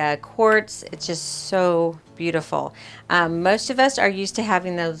Cambria quartz. It's just so beautiful. Most of us are used to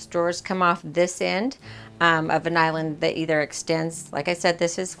having those drawers come off this end of an island that either extends. Like I said,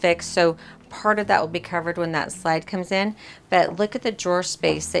 this is fixed, so part of that will be covered when that slide comes in. But look at the drawer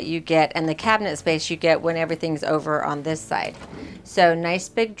space that you get and the cabinet space you get when everything's over on this side. So nice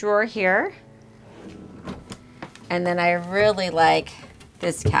big drawer here. And then I really like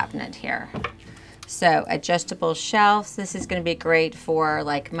this cabinet here. So adjustable shelves, this is going to be great for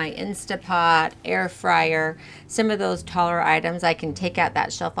like my Instapot, air fryer, some of those taller items. I can take out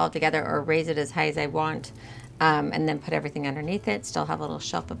that shelf altogether or raise it as high as I want, and then put everything underneath it, still have a little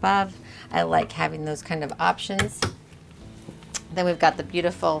shelf above. I like having those kind of options. Then we've got the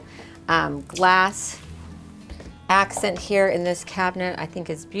beautiful glass accent here in this cabinet. I think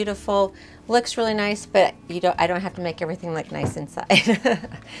is beautiful. Looks really nice, but I don't have to make everything look nice inside.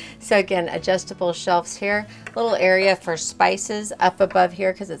 So again, adjustable shelves here. Little area for spices up above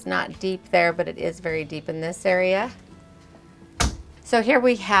here because it's not deep there, but it is very deep in this area. So here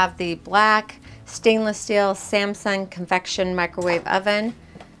we have the black stainless steel Samsung convection microwave oven.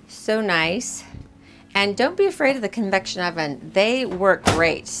 So nice. And don't be afraid of the convection oven. They work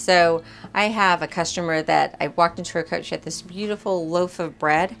great. So I have a customer that I walked into her coach. She had this beautiful loaf of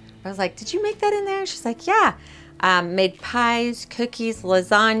bread. I was like, did you make that in there? She's like, yeah. Made pies, cookies,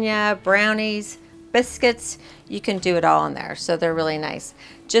 lasagna, brownies, biscuits. You can do it all in there. So they're really nice.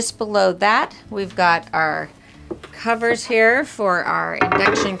 Just below that, we've got our covers here for our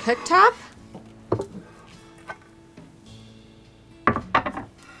induction cooktop.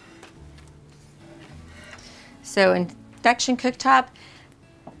 So induction cooktop,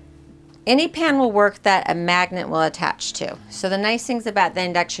 any pan will work that a magnet will attach to. So the nice things about the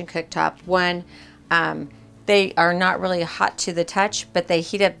induction cooktop, one, they are not really hot to the touch, but they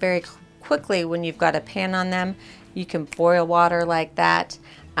heat up very quickly when you've got a pan on them. You can boil water like that.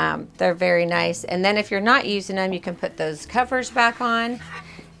 They're very nice. And then if you're not using them, you can put those covers back on,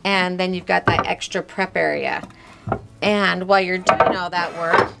 and then you've got that extra prep area. And while you're doing all that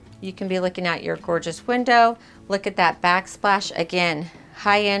work, you can be looking out your gorgeous window. Look at that backsplash. Again,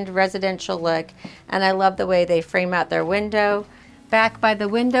 high-end residential look. And I love the way they frame out their window. Back by the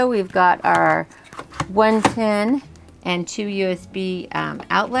window, we've got our 110 and 2 USB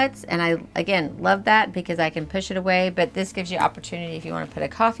outlets. And I, again, love that because I can push it away. But this gives you opportunity if you want to put a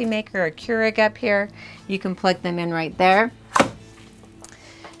coffee maker or a Keurig up here, you can plug them in right there.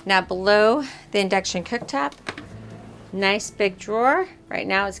 Now below the induction cooktop, nice big drawer. Right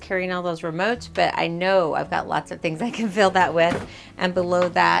now it's carrying all those remotes, but I know I've got lots of things I can fill that with. And below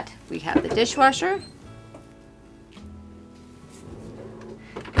that, we have the dishwasher.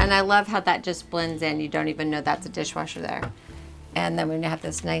 And I love how that just blends in. You don't even know that's a dishwasher there. And then we have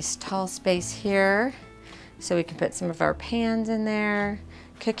this nice tall space here. So we can put some of our pans in there,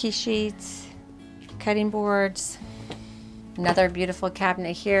 cookie sheets, cutting boards. Another beautiful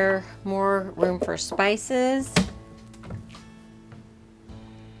cabinet here, more room for spices.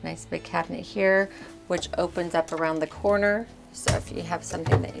 Nice big cabinet here, which opens up around the corner. So if you have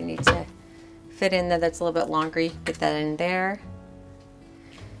something that you need to fit in there that's a little bit longer, you can get that in there.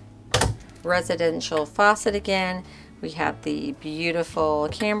 Residential faucet again. We have the beautiful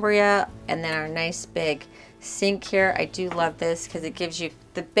Cambria, and then our nice big sink here. I do love this because it gives you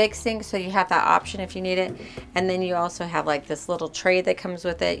the big sink, so you have that option if you need it. And then you also have like this little tray that comes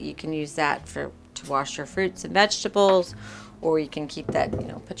with it. You can use that to wash your fruits and vegetables, or you can keep that,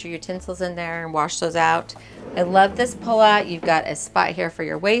 put your utensils in there and wash those out. I love this pull-out. You've got a spot here for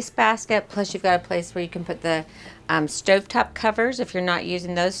your waste basket, plus you've got a place where you can put the stovetop covers if you're not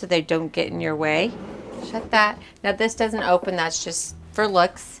using those so they don't get in your way. Shut that. Now this doesn't open, that's just for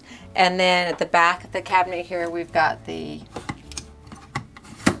looks. And then at the back of the cabinet here, we've got the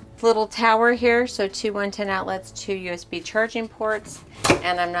little tower here. So 2 110 outlets, 2 USB charging ports.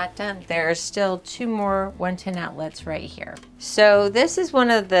 And I'm not done. There are still 2 more 110 outlets right here. So this is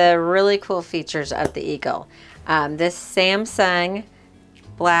one of the really cool features of the Eagle. This Samsung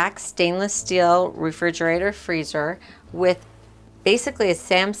black stainless steel refrigerator freezer with basically a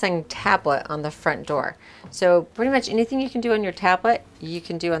Samsung tablet on the front door. So pretty much anything you can do on your tablet, you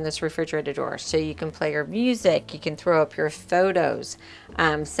can do on this refrigerator door. So you can play your music, you can throw up your photos,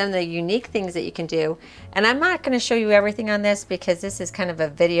 some of the unique things that you can do. And I'm not going to show you everything on this because this is kind of a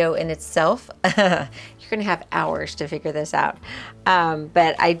video in itself. You're going to have hours to figure this out.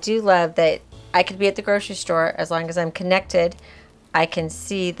 But I do love that I could be at the grocery store as long as I'm connected. I can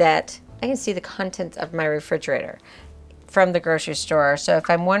see the contents of my refrigerator from the grocery store. So if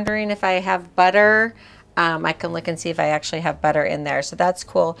I'm wondering if I have butter, I can look and see if I actually have butter in there. So that's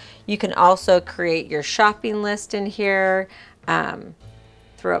cool. You can also create your shopping list in here,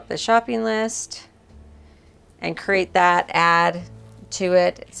 throw up the shopping list and create that, add to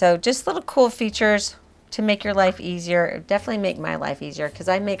it. So just little cool features to make your life easier. Definitely make my life easier because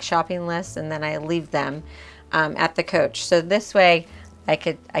I make shopping lists and then I leave them at the coach. So this way I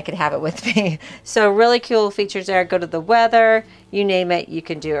could have it with me. So really cool features there. Go to the weather, you name it, you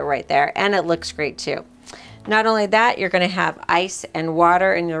can do it right there. And it looks great too. Not only that, you're going to have ice and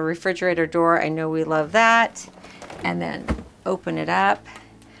water in your refrigerator door. I know we love that. And then open it up.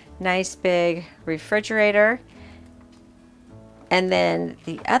 Nice big refrigerator. And then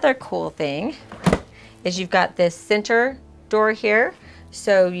the other cool thing is you've got this center door here.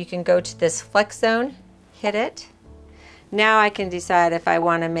 So you can go to this flex zone, hit it. Now I can decide if I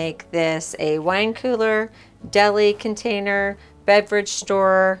want to make this a wine cooler, deli container, beverage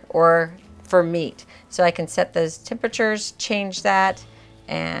store, or for meat. So I can set those temperatures, change that,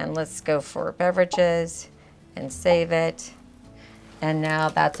 and let's go for beverages and save it. And now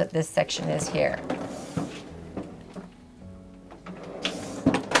that's what this section is here.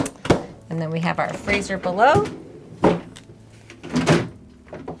 And then we have our freezer below.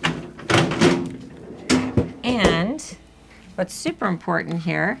 And what's super important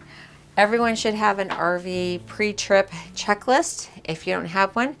here, everyone should have an RV pre-trip checklist. If you don't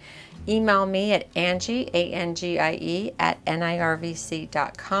have one, email me at Angie, A-N-G-I-E, at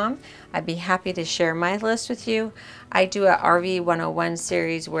NIRVC.com. I'd be happy to share my list with you. I do a RV 101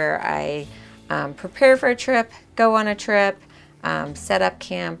 series where I prepare for a trip, go on a trip, set up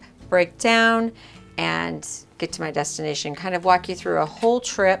camp, break down, and get to my destination. Kind of walk you through a whole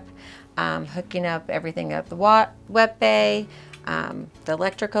trip, hooking up everything up the wet bay, the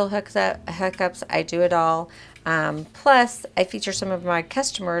electrical hookups, I do it all. Plus, I feature some of my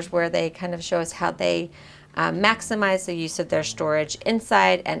customers where they kind of show us how they maximize the use of their storage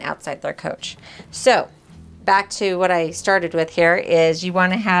inside and outside their coach. So, back to what I started with here is you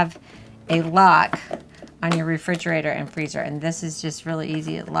want to have a lock on your refrigerator and freezer, and this is just really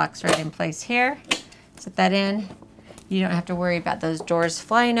easy. It locks right in place here. Set that in. You don't have to worry about those doors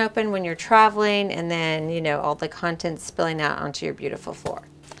flying open when you're traveling and then, you know, all the contents spilling out onto your beautiful floor.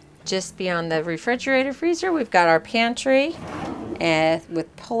 Just beyond the refrigerator freezer, we've got our pantry with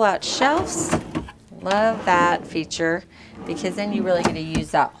pull-out shelves. Love that feature because then you really get to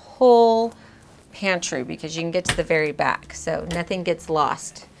use that whole pantry because you can get to the very back, so nothing gets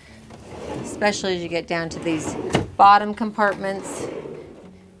lost. Especially as you get down to these bottom compartments,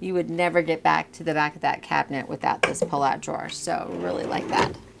 you would never get back to the back of that cabinet without this pull-out drawer, so really like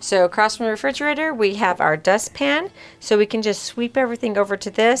that. So across from the refrigerator, we have our dustpan, so we can just sweep everything over to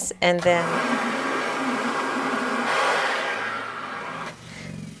this and then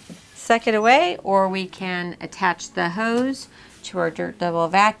suck it away, or we can attach the hose to our dirt double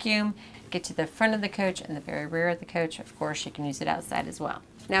vacuum, get to the front of the coach and the very rear of the coach. Of course, you can use it outside as well.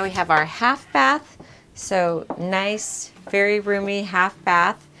 Now we have our half bath, so nice, very roomy half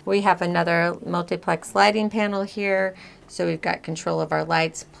bath. We have another multiplex lighting panel here, so we've got control of our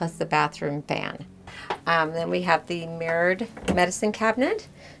lights plus the bathroom fan. Then we have the mirrored medicine cabinet,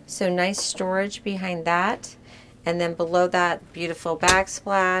 so nice storage behind that. And then below that, beautiful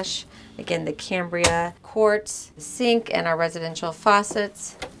backsplash. Again, the Cambria quartz sink and our residential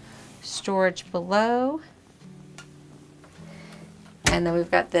faucets. Storage below. And then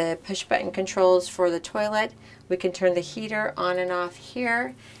we've got the push button controls for the toilet. We can turn the heater on and off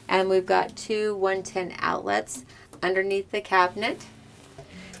here. And we've got two 110 outlets underneath the cabinet.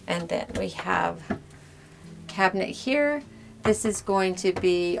 And then we have cabinet here. This is going to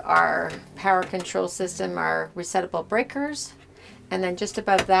be our power control system, our resettable breakers. And then just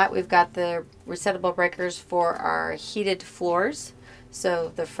above that, we've got the resettable breakers for our heated floors.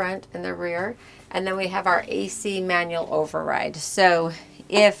 So the front and the rear. And then we have our AC manual override. So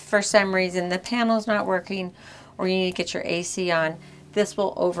if for some reason the panel's not working or you need to get your AC on, this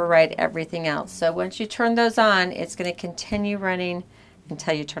will override everything else. So once you turn those on, it's going to continue running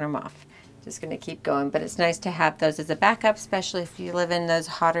until you turn them off. Just going to keep going, but it's nice to have those as a backup, especially if you live in those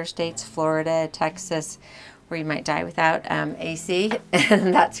hotter states, Florida, Texas, where you might die without AC,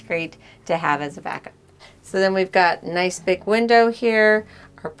 and that's great to have as a backup. So then we've got a nice big window here,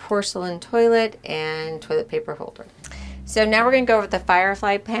 our porcelain toilet, and toilet paper holder. So now we're going to go over the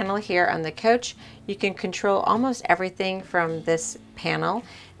Firefly panel here on the coach. You can control almost everything from this panel.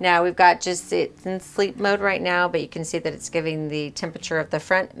 Now we've got it's in sleep mode right now, but you can see that it's giving the temperature of the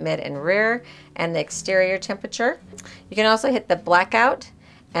front, mid, and rear, and the exterior temperature. You can also hit the blackout,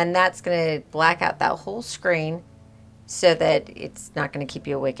 and that's going to black out that whole screen so that it's not going to keep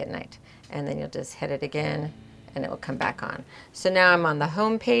you awake at night. And then you'll just hit it again, and it will come back on. So now I'm on the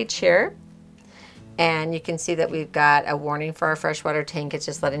home page here. And you can see that we've got a warning for our freshwater tank. It's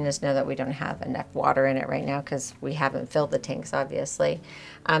just letting us know that we don't have enough water in it right now because we haven't filled the tanks, obviously.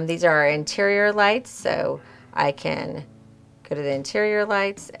 These are our interior lights, so I can go to the interior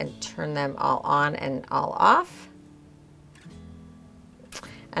lights and turn them all on and all off.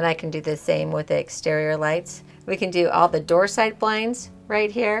 And I can do the same with the exterior lights. We can do all the door side blinds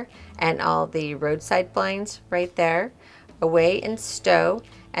right here and all the roadside blinds right there. Away and stow,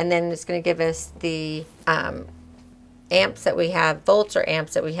 and then it's going to give us the amps that we have, volts or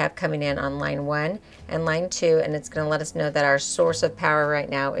amps that we have coming in on line 1 and line 2, and it's going to let us know that our source of power right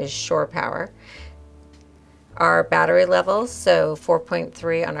now is shore power. Our battery levels, so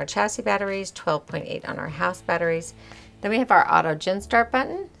 4.3 on our chassis batteries, 12.8 on our house batteries. Then we have our auto gen start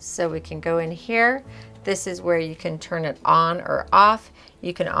button, so we can go in here. This is where you can turn it on or off.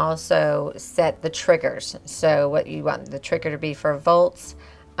 You can also set the triggers, so what you want the trigger to be for volts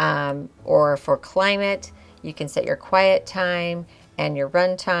or for climate. You can set your quiet time and your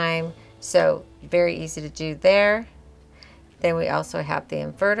run time, so very easy to do there. Then we also have the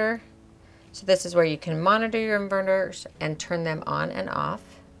inverter. So this is where you can monitor your inverters and turn them on and off.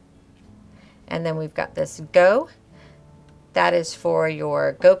 And then we've got this Go. That is for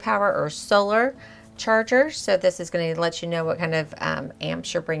your Go Power or solar charger. So this is going to let you know what kind of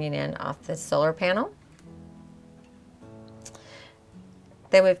amps you're bringing in off the solar panel.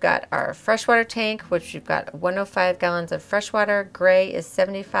 Then we've got our freshwater tank, which we've got 105 gallons of freshwater. Gray is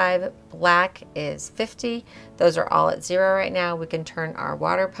 75, black is 50. Those are all at 0 right now. We can turn our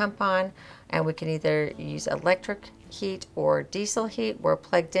water pump on, and we can either use electric heat or diesel heat. We're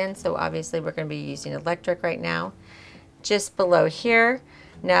plugged in, so obviously we're going to be using electric right now. Just below here,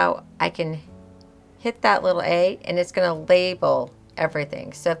 now I can hit that little A, and it's going to label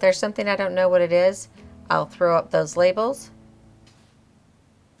everything. So if there's something I don't know what it is, I'll throw up those labels.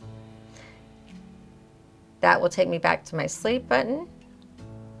 That will take me back to my sleep button.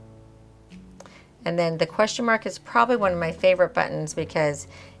 And then the question mark is probably one of my favorite buttons because,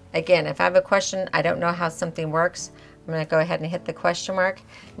 again, if I have a question, I don't know how something works, I'm going to go ahead and hit the question mark.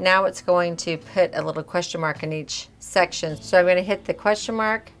 Now it's going to put a little question mark in each section. So I'm going to hit the question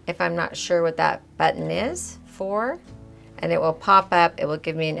mark if I'm not sure what that button is for, and it will pop up. It will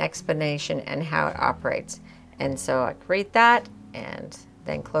give me an explanation and how it operates. And so I can read that and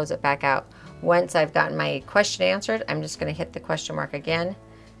then close it back out. Once I've gotten my question answered, I'm just going to hit the question mark again,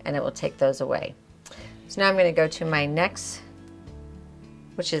 and it will take those away. So now I'm going to go to my next,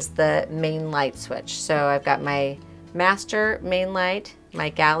 which is the main light switch. So I've got my master main light, my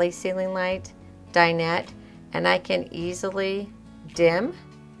galley ceiling light, dinette, and I can easily dim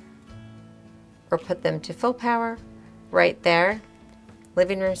or put them to full power right there.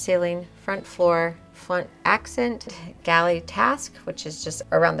 Living room ceiling, front floor, front accent, galley task, which is just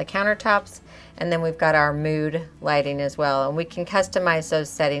around the countertops, and then we've got our mood lighting as well, and we can customize those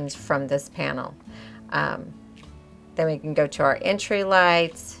settings from this panel. Then we can go to our entry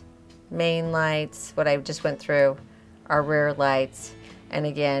lights, main lights, what I just went through, our rear lights, and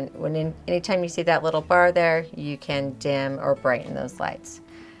again, anytime you see that little bar there, you can dim or brighten those lights.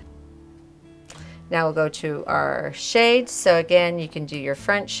 Now we'll go to our shades. So again, you can do your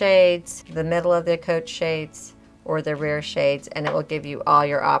front shades, the middle of the coach shades, or the rear shades, and it will give you all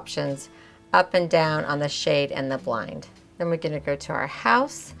your options up and down on the shade and the blind. Then we're going to go to our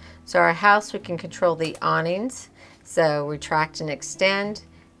house. So our house, we can control the awnings. So retract and extend,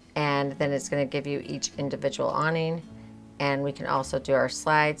 and then it's going to give you each individual awning. And we can also do our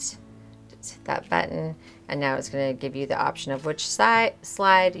slides. Just hit that button, and now it's going to give you the option of which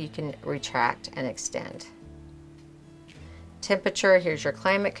slide you can retract and extend. Temperature, here's your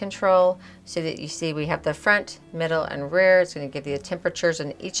climate control, so that you see we have the front, middle, and rear. It's going to give you the temperatures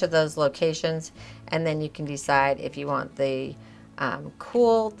in each of those locations, and then you can decide if you want the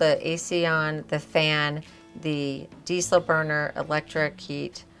cool, the AC on, the fan, the diesel burner, electric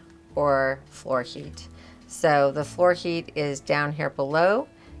heat, or floor heat. So the floor heat is down here below,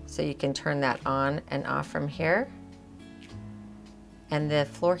 so you can turn that on and off from here. And the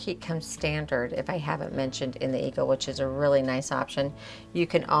floor heat comes standard, if I haven't mentioned, in the Eagle, which is a really nice option. You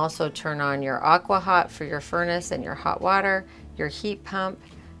can also turn on your aqua hot for your furnace and your hot water, your heat pump.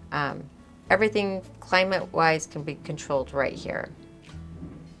 Everything climate-wise can be controlled right here.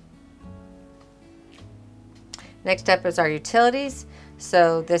 Next up is our utilities.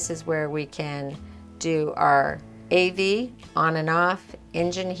 So this is where we can do our AV on and off,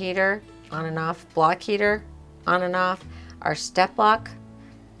 engine heater on and off, block heater on and off, our step lock,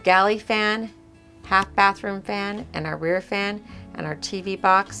 galley fan, half bathroom fan, and our rear fan, and our TV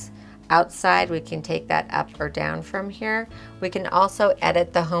box. Outside, we can take that up or down from here. We can also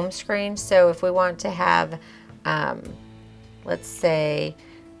edit the home screen. So if we want to have, let's say,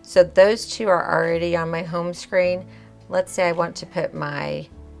 so those two are already on my home screen. Let's say I want to put my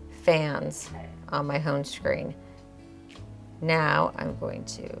fans on my home screen. Now I'm going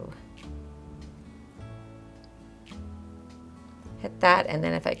to hit that, and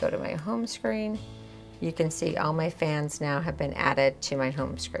then if I go to my home screen, you can see all my fans now have been added to my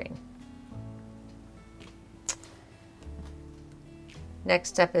home screen.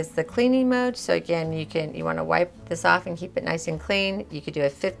 Next up is the cleaning mode. So again, you want to wipe this off and keep it nice and clean. You could do a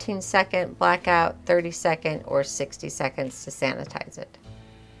 15-second blackout, 30-second, or 60 seconds to sanitize it.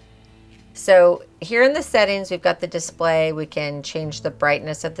 So here in the settings, we've got the display. We can change the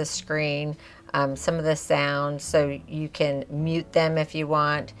brightness of the screen, some of the sounds, so you can mute them if you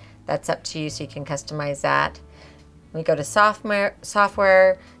want. That's up to you, so you can customize that. We go to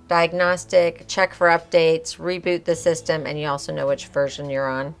software, diagnostic, check for updates, reboot the system, and you also know which version you're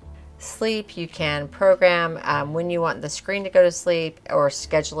on. Sleep, you can program when you want the screen to go to sleep or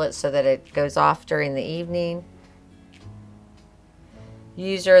schedule it so that it goes off during the evening.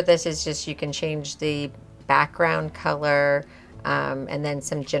 User, this is just, you can change the background color and then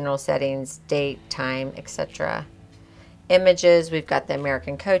some general settings, date, time, etc. Images, we've got the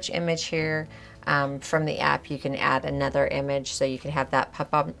American Coach image here. From the app, you can add another image so you can have that pop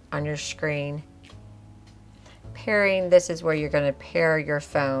up on your screen. Pairing, this is where you're going to pair your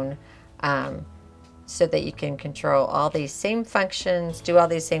phone so that you can control all these same functions, do all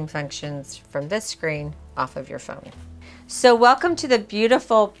these same functions from this screen off of your phone. So welcome to the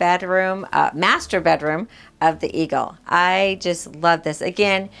beautiful bedroom, master bedroom of the Eagle. I just love this.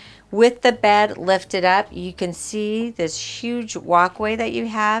 Again, with the bed lifted up, you can see this huge walkway that you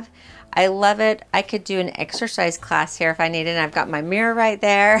have. I love it. I could do an exercise class here if I needed. I've got my mirror right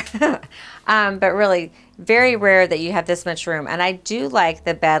there. But really, very rare that you have this much room. And I do like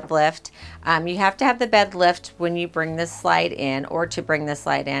the bed lift. You have to have the bed lift when you bring this slide in or to bring the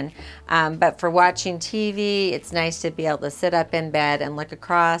slide in. But for watching TV, it's nice to be able to sit up in bed and look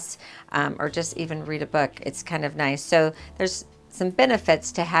across or just even read a book. It's kind of nice. So there's some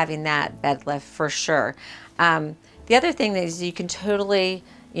benefits to having that bed lift for sure. The other thing is you can totally,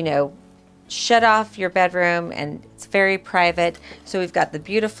 you know, shut off your bedroom and it's very private. So we've got the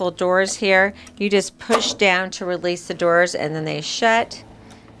beautiful doors here. You just push down to release the doors and then they shut.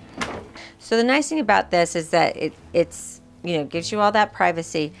 So the nice thing about this is that it's, you know, gives you all that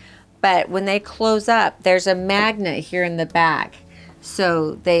privacy, but when they close up, there's a magnet here in the back.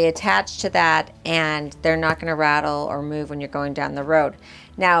 So they attach to that and they're not going to rattle or move when you're going down the road.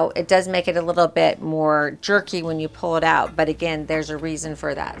 Now, it does make it a little bit more jerky when you pull it out, but again, there's a reason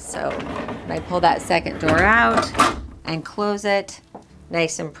for that. So when I pull that second door out and close it,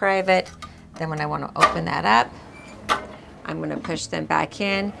 nice and private, then when I want to open that up, I'm going to push them back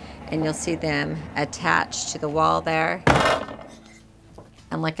in and you'll see them attached to the wall there.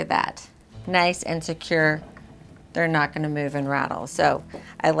 And look at that. Nice and secure. They're not going to move and rattle. So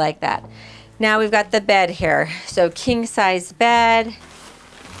I like that. Now we've got the bed here. So king size bed.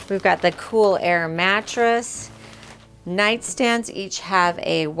 We've got the Cool Air mattress. Nightstands each have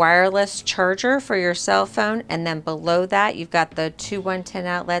a wireless charger for your cell phone. And then below that, you've got the two 110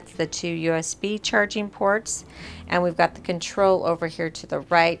 outlets, the two USB charging ports. And we've got the control over here to the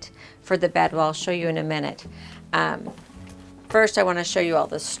right for the bed. Well, I'll show you in a minute. First, I want to show you all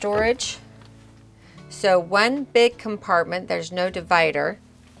the storage. So one big compartment, there's no divider.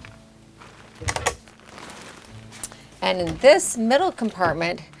 And in this middle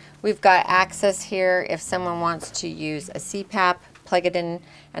compartment, we've got access here if someone wants to use a CPAP, plug it in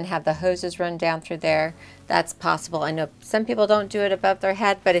and have the hoses run down through there. That's possible. I know some people don't do it above their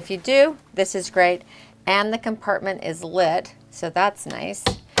head, but if you do, this is great. And the compartment is lit, so that's nice.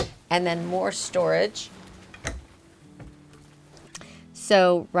 And then more storage.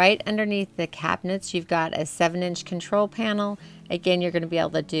 So right underneath the cabinets, you've got a 7-inch control panel. Again, you're going to be able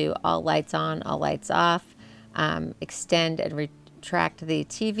to do all lights on, all lights off, extend and retract the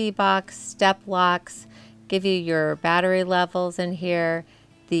TV box, step locks, give you your battery levels in here,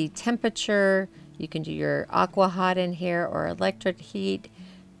 the temperature. You can do your aqua hot in here or electric heat,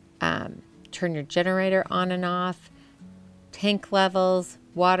 turn your generator on and off, tank levels,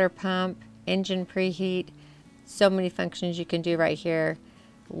 water pump, engine preheat. So many functions you can do right here.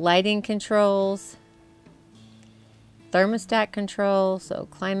 Lighting controls, thermostat control, so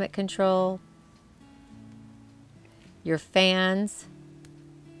climate control, your fans,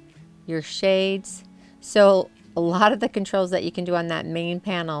 your shades. So a lot of the controls that you can do on that main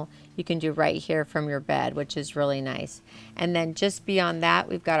panel, you can do right here from your bed, which is really nice. And then just beyond that,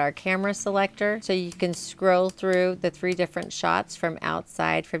 we've got our camera selector. So you can scroll through the 3 different shots from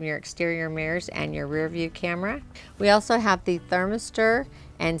outside, from your exterior mirrors and your rear view camera. We also have the thermistor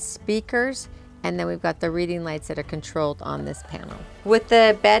and speakers, and then we've got the reading lights that are controlled on this panel. With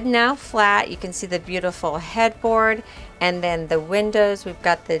the bed now flat, you can see the beautiful headboard, and then the windows. We've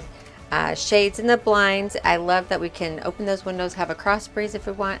got the shades in the blinds. I love that we can open those windows, have a cross breeze if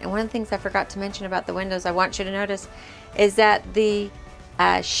we want. And one of the things I forgot to mention about the windows I want you to notice is that the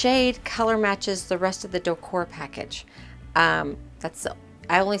shade color matches the rest of the decor package.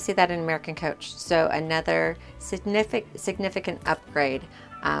 I only see that in American Coach. So another significant upgrade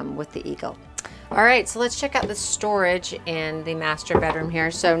with the Eagle. All right, so let's check out the storage in the master bedroom here.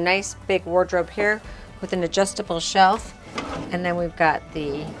 So nice big wardrobe here with an adjustable shelf. And then we've got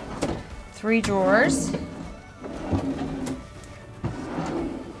the 3 drawers.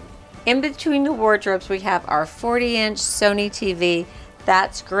 In between the wardrobes, we have our 40-inch Sony TV.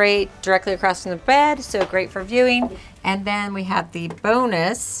 That's great, directly across from the bed, so great for viewing. And then we have the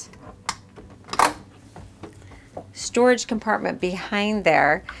bonus storage compartment behind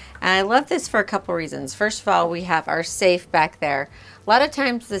there. And I love this for a couple reasons. First of all, we have our safe back there. A lot of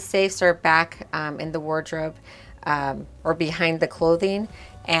times the safes are back in the wardrobe or behind the clothing.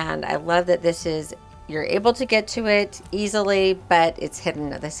 And I love that this is, you're able to get to it easily, but it's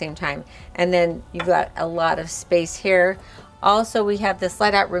hidden at the same time. And then you've got a lot of space here. Also, we have the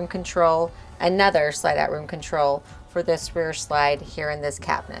slide out room control, another slide out room control for this rear slide here in this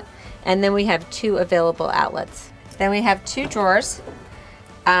cabinet. And then we have 2 available outlets. Then we have 2 drawers.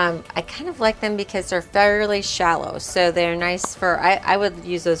 I kind of like them because they're fairly shallow, so they're nice for, I would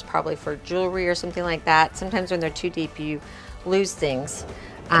use those probably for jewelry or something like that. Sometimes when they're too deep, you lose things.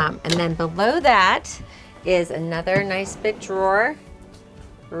 And then below that is another nice big drawer.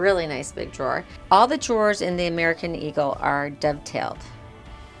 Really nice big drawer. All the drawers in the American Eagle are dovetailed,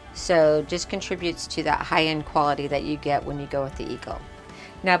 so just contributes to that high-end quality that you get when you go with the Eagle.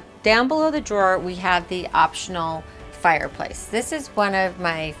 Now down below the drawer we have the optional fireplace. This is one of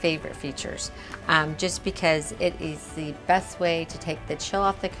my favorite features, just because it is the best way to take the chill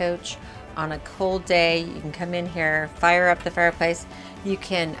off the coach on a cold day. You can come in here, fire up the fireplace. You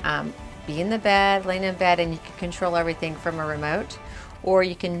can be in the bed, laying in bed, and you can control everything from a remote, or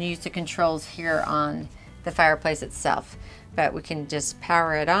you can use the controls here on the fireplace itself. But we can just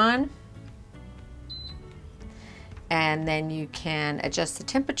power it on, and then you can adjust the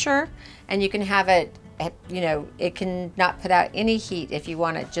temperature, and you can have it, you know, it can not put out any heat if you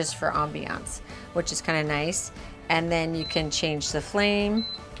want it just for ambiance, which is kind of nice. And then you can change the flame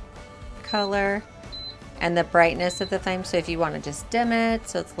color and the brightness of the flame. So if you want to just dim it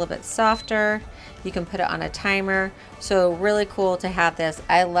so it's a little bit softer, you can put it on a timer. So really cool to have this.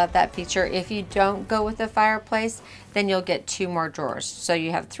 I love that feature. If you don't go with the fireplace, then you'll get 2 more drawers. So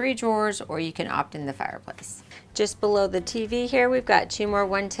you have 3 drawers, or you can opt in the fireplace. Just below the TV here, we've got 2 more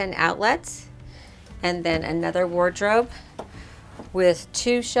 110 outlets, and then another wardrobe with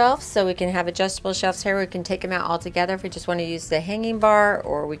 2 shelves. So we can have adjustable shelves here. We can take them out all together if we just want to use the hanging bar,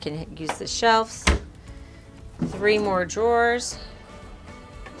 or we can use the shelves. 3 more drawers.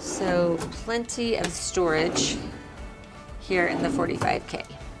 So plenty of storage here in the 45K.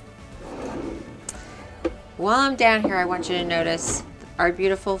 While I'm down here, I want you to notice our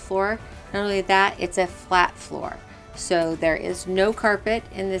beautiful floor. Not only that, it's a flat floor. So there is no carpet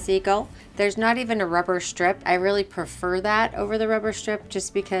in this Eagle. There's not even a rubber strip. I really prefer that over the rubber strip,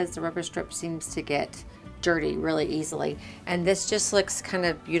 just because the rubber strip seems to get dirty really easily. And this just looks kind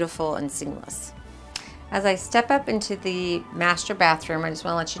of beautiful and seamless. As I step up into the master bathroom, I just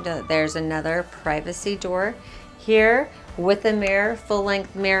want to let you know that there's another privacy door here with a mirror,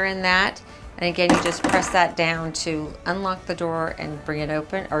 full-length mirror in that. And again, you just press that down to unlock the door and bring it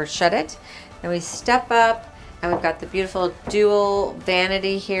open or shut it. And we step up, and we've got the beautiful dual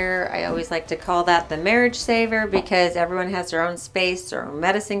vanity here. I always like to call that the marriage saver, because everyone has their own space, their own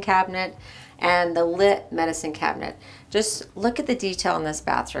medicine cabinet, and the lit medicine cabinet. Just look at the detail in this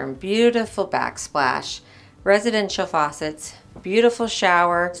bathroom. Beautiful backsplash, residential faucets, beautiful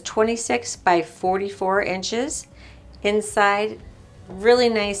shower. It's 26 by 44 inches. Inside, really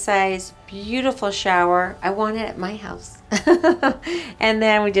nice size, beautiful shower. I want it at my house. And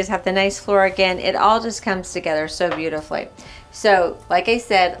then we just have the nice floor again. It all just comes together so beautifully. So like I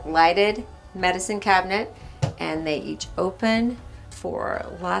said, lighted medicine cabinet, and they each open for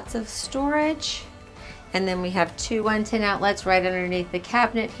lots of storage. And then we have 2 110 outlets right underneath the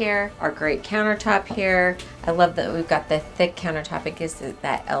cabinet here. Our great countertop here. I love that we've got the thick countertop. It gives it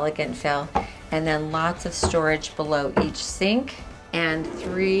that elegant feel. And then lots of storage below each sink, and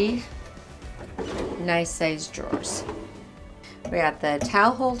 3 nice sized drawers. We got the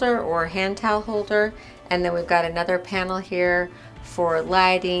towel holder or hand towel holder, and then we've got another panel here for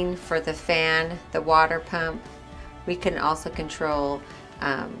lighting, for the fan, the water pump. We can also control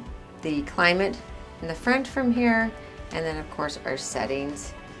the climate in the front from here, and then of course our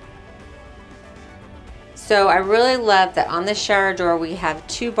settings. So I really love that on the shower door we have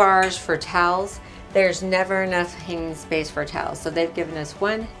 2 bars for towels. There's never enough hanging space for towels. So they've given us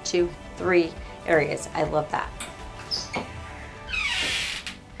 1, 2, 3 areas. I love that.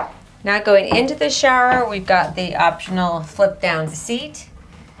 Now going into the shower, we've got the optional flip down seat,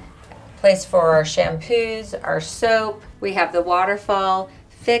 place for our shampoos, our soap. We have the waterfall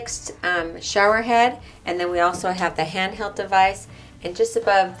fixed shower head, and then we also have the handheld device. And just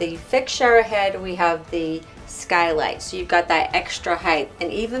above the fixed shower head, we have the skylight. So you've got that extra height.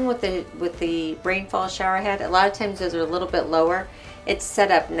 And even with the rainfall shower head, a lot of times those are a little bit lower. It's set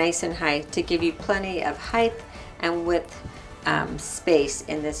up nice and high to give you plenty of height and width space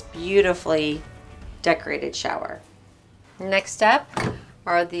in this beautifully decorated shower. Next up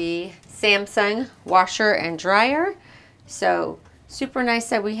are the Samsung washer and dryer. So super nice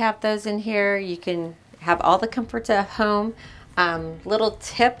that we have those in here. You can have all the comforts of home. Little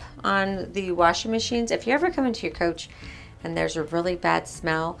tip on the washing machines: if you ever come into your coach and there's a really bad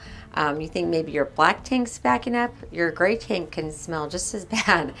smell, you think maybe your black tank's backing up, your gray tank can smell just as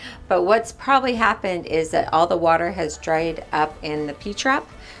bad. But what's probably happened is that all the water has dried up in the P-trap.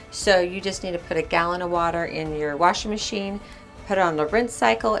 So you just need to put a gallon of water in your washing machine, put it on the rinse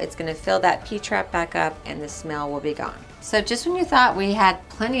cycle. It's going to fill that P-trap back up and the smell will be gone. So just when you thought we had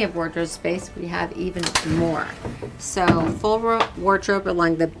plenty of wardrobe space, we have even more. So full wardrobe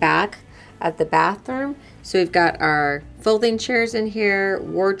along the back of the bathroom. So we've got our folding chairs in here,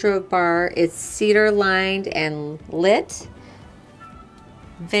 wardrobe bar. It's cedar lined and lit.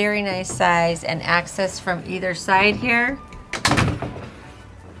 Very nice size and access from either side here.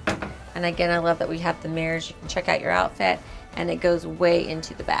 And again, I love that we have the mirrors. You can check out your outfit, and it goes way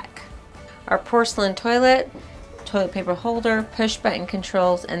into the back. Our porcelain toilet paper holder, push button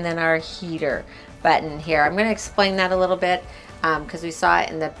controls, and then our heater button here. I'm going to explain that a little bit because we saw it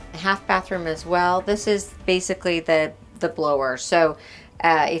in the half bathroom as well. This is basically the blower. So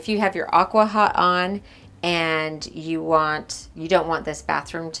if you have your aqua hot on and you don't want this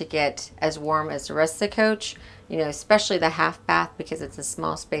bathroom to get as warm as the rest of the coach, you know, especially the half bath, because it's a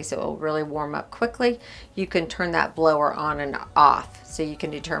small space, it will really warm up quickly. You can turn that blower on and off, so you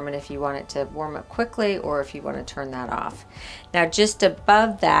can determine if you want it to warm up quickly or if you want to turn that off. Now just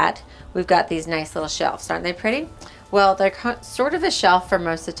above that, we've got these nice little shelves. Aren't they pretty? Well, they're sort of a shelf for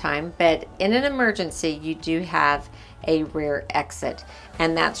most of the time, but in an emergency, you do have a rear exit,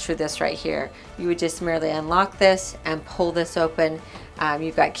 and that's through this right here. You would just merely unlock this and pull this open.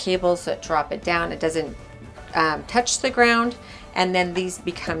 You've got cables that drop it down. It doesn't touch the ground, and then these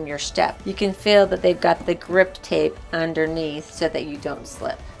become your step. You can feel that they've got the grip tape underneath so that you don't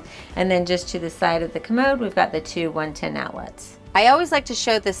slip. And then just to the side of the commode, we've got the 2 110 outlets. I always like to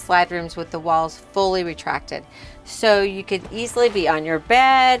show the slide rooms with the walls fully retracted, so you could easily be on your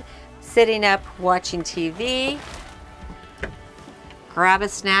bed, sitting up watching TV, grab a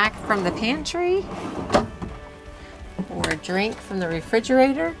snack from the pantry or a drink from the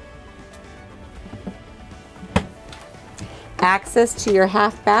refrigerator. Access to your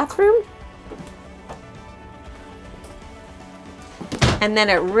half bathroom, and then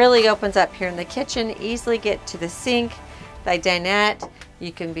it really opens up here in the kitchen. Easily get to the sink, the dinette.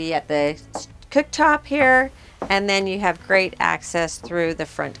 You can be at the cooktop here, and then you have great access through the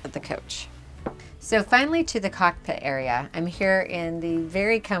front of the coach. So finally, to the cockpit area. I'm here in the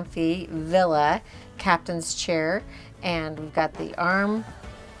very comfy Villa captain's chair, and we've got the arm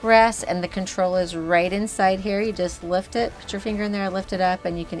rest, and the control is right inside here. You just lift it, put your finger in there, lift it up,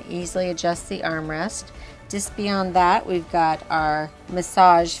 and you can easily adjust the armrest. Just beyond that, we've got our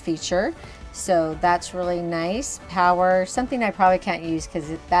massage feature. So that's really nice. Power, something I probably can't use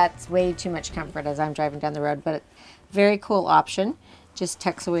because that's way too much comfort as I'm driving down the road, but very cool option. Just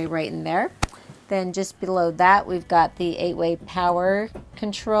tucks away right in there. Then just below that, we've got the 8-way power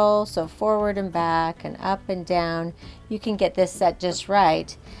control. So forward and back and up and down. You can get this set just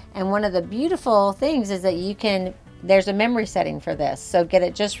right. And one of the beautiful things is that there's a memory setting for this. So get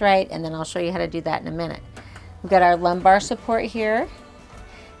it just right, and then I'll show you how to do that in a minute. We've got our lumbar support here.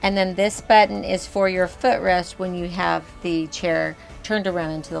 And then this button is for your footrest when you have the chair turned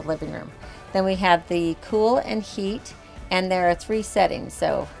around into the living room. Then we have the cool and heat, and there are 3 settings.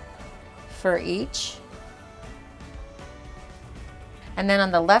 So for each. And then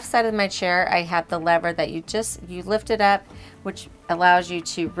on the left side of my chair, I have the lever that you lift it up, which allows you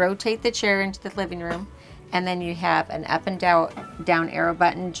to rotate the chair into the living room. And then you have an up and down arrow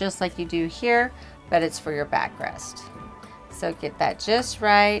button, just like you do here, but it's for your backrest. So get that just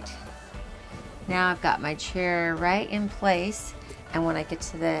right. Now I've got my chair right in place, and when I get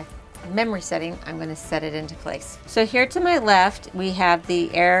to the memory setting, I'm going to set it into place. So here to my left, we have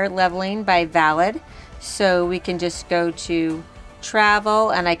the air leveling by Valid. So we can just go to travel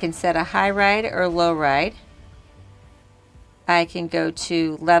and I can set a high ride or low ride. I can go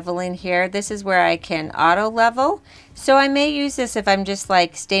to leveling here. This is where I can auto level. So I may use this if I'm just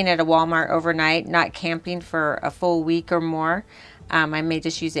like staying at a Walmart overnight, not camping for a full week or more. I may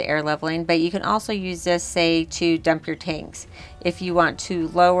just use the air leveling, but you can also use this, say, to dump your tanks. If you want to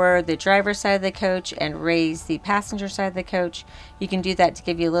lower the driver's side of the coach and raise the passenger side of the coach, you can do that to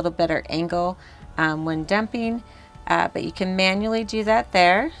give you a little better angle when dumping. But you can manually do that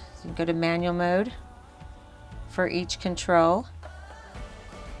there. So you can go to manual mode for each control.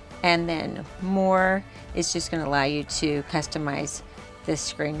 And then more is just going to allow you to customize this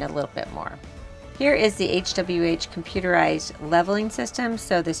screen a little bit more. Here is the HWH computerized leveling system.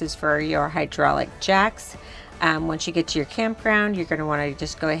 So this is for your hydraulic jacks. Once you get to your campground, you're going to want to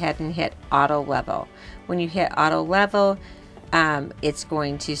just go ahead and hit auto level. When you hit auto level, it's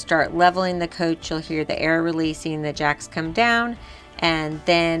going to start leveling the coach. You'll hear the air releasing, the jacks come down, and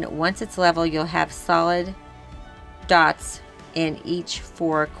then once it's level, you'll have solid dots in each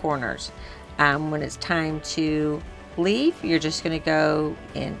 4 corners. When it's time to leave, you're just going to go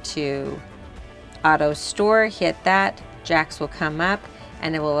into auto store, hit that, jacks will come up,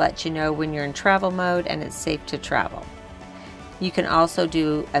 and it will let you know when you're in travel mode and it's safe to travel. You can also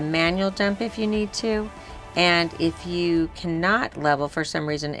do a manual dump if you need to, and if you cannot level for some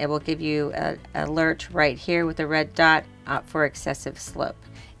reason, it will give you an alert right here with a red dot for excessive slope.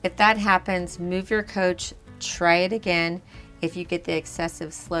 If that happens, move your coach, try it again. If you get the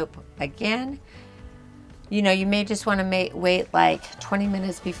excessive slope again, you know, you may just want to wait like 20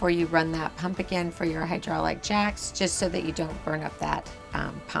 minutes before you run that pump again for your hydraulic jacks, just so that you don't burn up that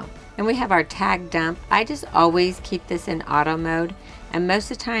pump. And we have our tag dump. I just always keep this in auto mode, and most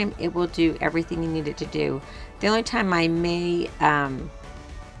of the time it will do everything you need it to do. The only time I may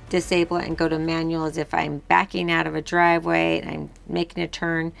disable it and go to manual is if I'm backing out of a driveway and I'm making a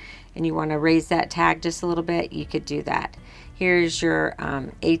turn and you want to raise that tag just a little bit, you could do that. Here's your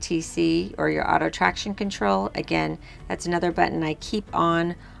ATC, or your auto traction control. Again, that's another button I keep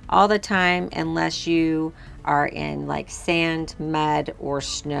on all the time unless you are in like sand, mud, or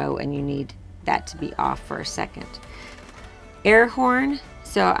snow and you need that to be off for a second. Air horn.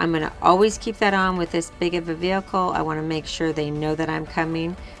 So I'm going to always keep that on with this big of a vehicle. I want to make sure they know that I'm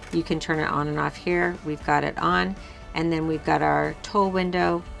coming. You can turn it on and off here. We've got it on. And then we've got our tow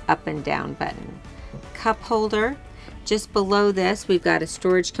window up and down button. Cup holder. Just below this, we've got a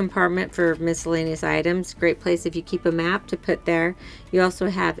storage compartment for miscellaneous items. Great place if you keep a map to put there. You also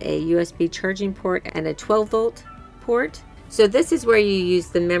have a USB charging port and a 12-volt port. So this is where you use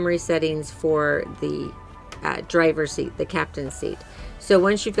the memory settings for the driver's seat, the captain's seat. So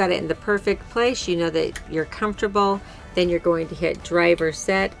once you've got it in the perfect place, you know that you're comfortable, then you're going to hit driver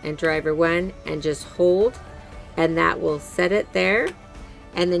set and driver 1 and just hold, and that will set it there.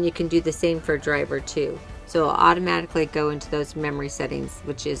 And then you can do the same for driver 2. So it'll automatically go into those memory settings,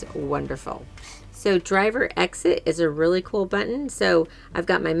 which is wonderful. So driver exit is a really cool button. So I've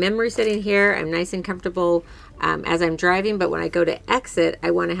got my memory setting here. I'm nice and comfortable as I'm driving, but when I go to exit,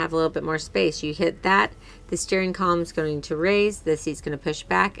 I want to have a little bit more space. You hit that, the steering column is going to raise, the seat's going to push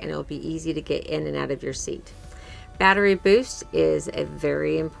back, and it'll be easy to get in and out of your seat. Battery boost is a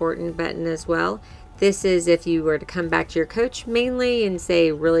very important button as well. This is if you were to come back to your coach mainly in,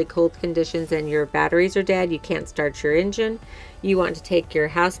 say, really cold conditions and your batteries are dead, you can't start your engine. You want to take your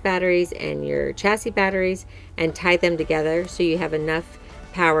house batteries and your chassis batteries and tie them together so you have enough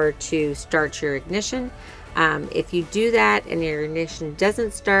power to start your ignition. If you do that and your ignition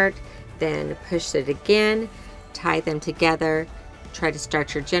doesn't start, then push it again, tie them together, try to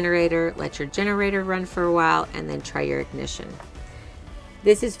start your generator, let your generator run for a while, and then try your ignition.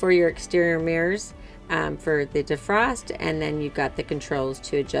 This is for your exterior mirrors. For the defrost, and then you've got the controls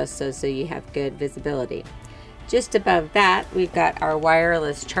to adjust those so you have good visibility. Just above that, we've got our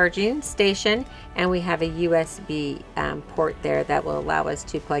wireless charging station, and we have a USB port there that will allow us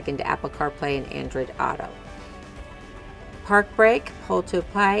to plug into Apple CarPlay and Android Auto. Park brake, pull to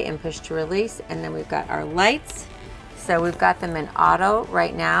apply and push to release, and then we've got our lights. So we've got them in auto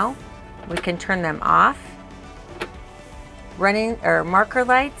right now. We can turn them off. Running or marker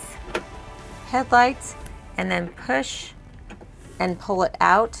lights, headlights, and then push and pull it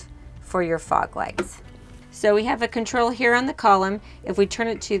out for your fog lights. So we have a control here on the column. If we turn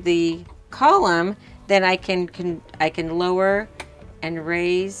it to the column, then I can lower and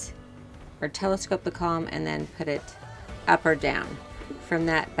raise or telescope the column and then put it up or down from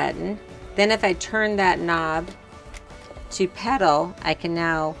that button. Then if I turn that knob to pedal, I can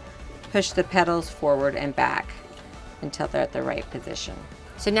now push the pedals forward and back until they're at the right position.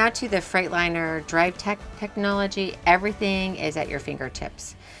 So now to the Freightliner drive technology. Everything is at your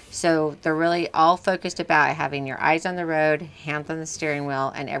fingertips. So they're really all focused about having your eyes on the road, hands on the steering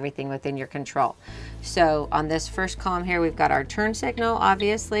wheel, and everything within your control. So on this first column here, we've got our turn signal,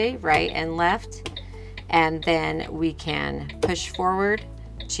 obviously, right and left. And then we can push forward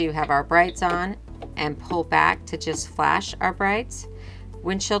to have our brights on and pull back to just flash our brights.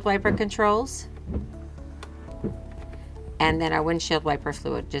 Windshield wiper controls. And then our windshield wiper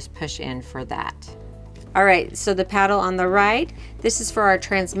fluid, just push in for that. All right, so the paddle on the right, this is for our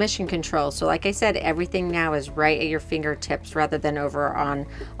transmission control. So like I said, everything now is right at your fingertips rather than over on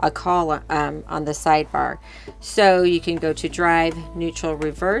a column on the sidebar. So you can go to drive, neutral,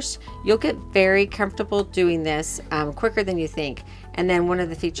 reverse. You'll get very comfortable doing this quicker than you think. And then one of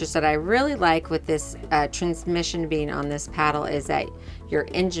the features that I really like with this transmission being on this paddle is that your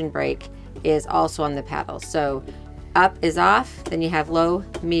engine brake is also on the paddle. So up is off, then you have low,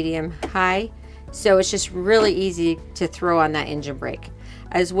 medium, high. So it's just really easy to throw on that engine brake.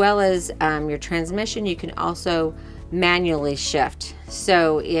 As well as your transmission, you can also manually shift.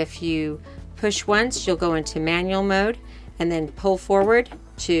 So if you push once, you'll go into manual mode and then pull forward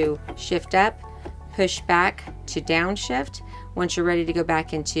to shift up, push back to downshift. Once you're ready to go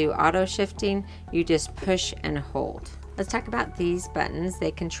back into auto shifting, you just push and hold. Let's talk about these buttons.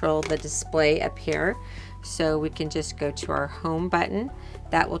 They control the display up here. So we can just go to our home button.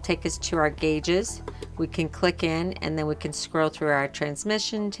 That will take us to our gauges. We can click in and then we can scroll through our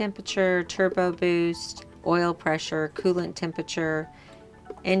transmission temperature, turbo boost, oil pressure, coolant temperature,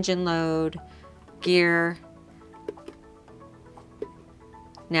 engine load, gear.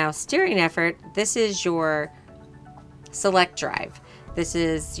 Now steering effort, this is your select drive. This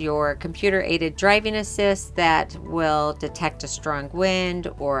is your computer-aided driving assist that will detect a strong wind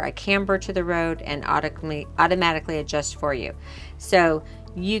or a camber to the road and automatically adjust for you. So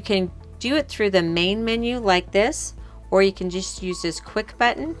you can do it through the main menu like this, or you can just use this quick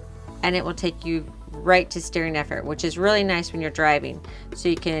button and it will take you right to steering effort, which is really nice when you're driving. So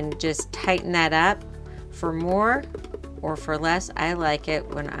you can just tighten that up for more or for less. I like it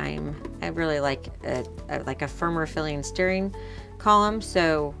when I really like a firmer feeling steering column,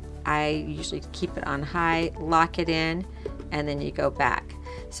 so I usually keep it on high, lock it in, and then you go back.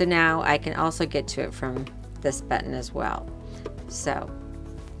 So now I can also get to it from this button as well. So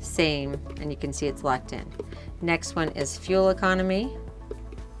same, and you can see it's locked in. Next one is fuel economy.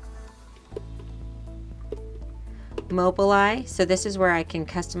 Mobileye, so this is where I can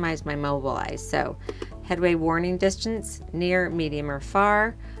customize my Mobileye. So headway warning distance, near, medium, or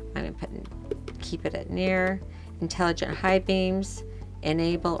far. I'm going to keep it at near. Intelligent high beams,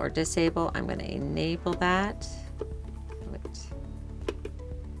 enable or disable. I'm going to enable that.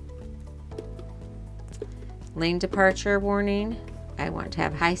 Lane departure warning. I want to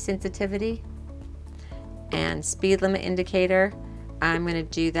have high sensitivity. And speed limit indicator. I'm going to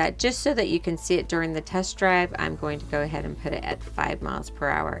do that just so that you can see it during the test drive. I'm going to go ahead and put it at 5 miles per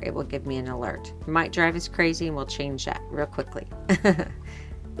hour. It will give me an alert. You might drive us crazy and we'll change that real quickly.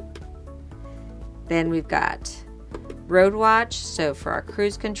 Then we've got road watch, so for our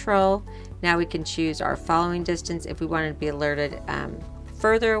cruise control. Now we can choose our following distance if we want to be alerted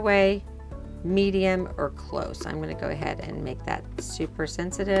further away, medium, or close. I'm going to go ahead and make that super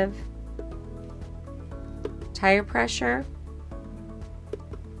sensitive. Tire pressure.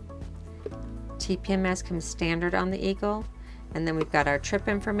 TPMS comes standard on the Eagle. And then we've got our trip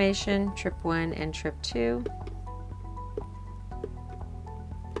information, trip 1 and trip 2.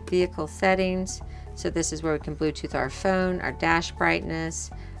 Vehicle settings. So this is where we can Bluetooth our phone, our dash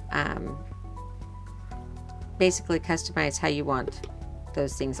brightness, basically customize how you want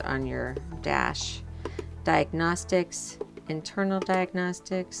those things on your dash. Diagnostics, internal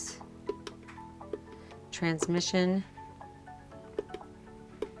diagnostics, transmission,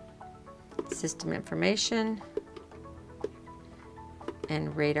 system information,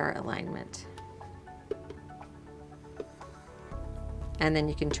 and radar alignment. And then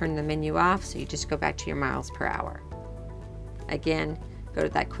you can turn the menu off, so you just go back to your miles per hour. Again, go to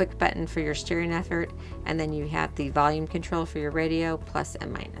that quick button for your steering effort, and then you have the volume control for your radio, plus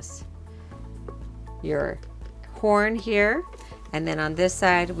and minus. Your horn here, and then on this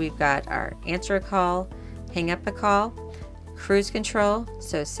side we've got our answer a call, hang up a call, cruise control,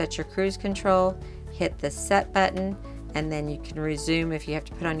 so set your cruise control, hit the set button, and then you can resume if you have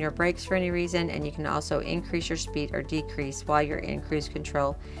to put on your brakes for any reason, and you can also increase your speed or decrease while you're in cruise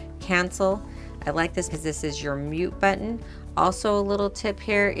control. Cancel. I like this because this is your mute button. Also a little tip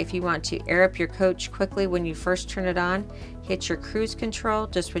here, if you want to air up your coach quickly when you first turn it on, hit your cruise control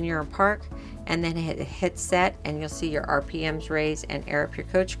just when you're in park, and then hit set, and you'll see your RPMs raise and air up your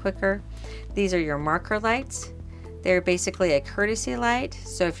coach quicker. These are your marker lights. They're basically a courtesy light,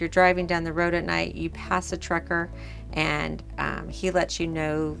 so if you're driving down the road at night, you pass a trucker and he lets you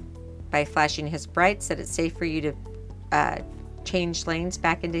know by flashing his brights that it's safe for you to change lanes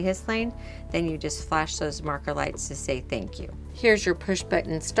back into his lane. Then you just flash those marker lights to say thank you. Here's your push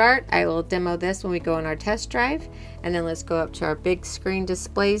button start. I will demo this when we go on our test drive, and then let's go up to our big screen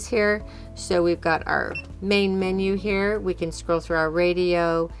displays here. So we've got our main menu here. We can scroll through our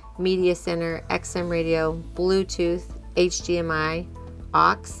radio, media center, XM radio, Bluetooth, HDMI,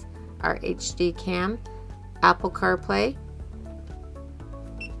 aux, our HD cam, Apple CarPlay,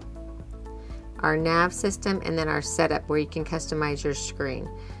 our nav system, and then our setup where you can customize your screen.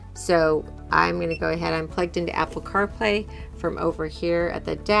 So I'm going to go ahead, I'm plugged into Apple CarPlay from over here at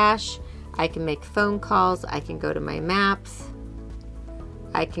the dash. I can make phone calls, I can go to my maps,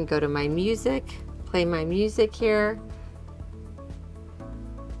 I can go to my music, play my music here.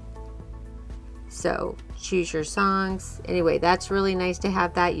 So choose your songs. Anyway, that's really nice to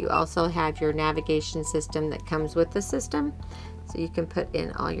have that. You also have your navigation system that comes with the system. So you can put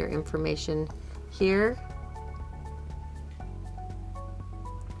in all your information here.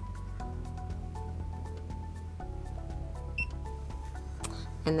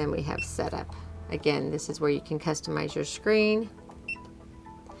 And then we have setup. Again, this is where you can customize your screen.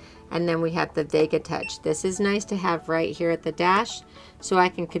 And then we have the Vega Touch. This is nice to have right here at the dash, so I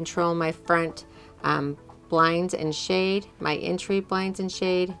can control my front blinds and shade, my entry blinds and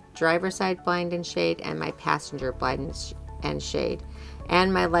shade, driver side blind and shade, and my passenger blind and shade.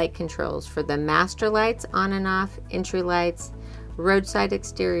 And my light controls for the master lights on and off, entry lights, roadside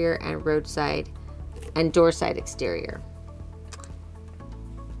exterior, and roadside and door side exterior.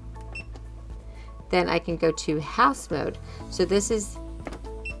 Then I can go to house mode. So this is,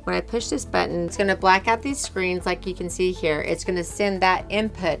 when I push this button, it's going to black out these screens like you can see here. It's going to send that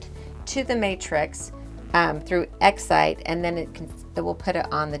input to the matrix through Excite, and then it will put it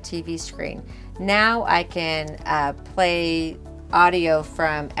on the TV screen. Now I can play audio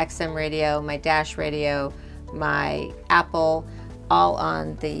from XM radio, my dash radio, my Apple, all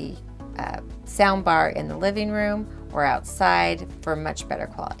on the sound bar in the living room or outside for much better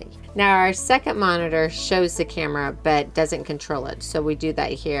quality. Now our second monitor shows the camera but doesn't control it, so we do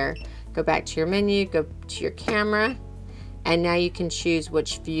that here. Go back to your menu, go to your camera, and now you can choose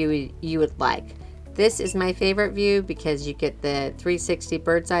which view you would like. This is my favorite view because you get the 360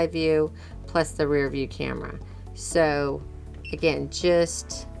 bird's eye view plus the rear view camera. So again,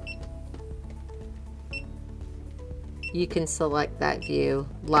 just you can select that view,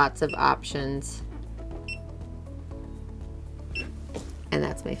 lots of options, and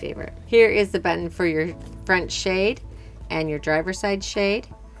that's my favorite. Here is the button for your front shade and your driver side shade,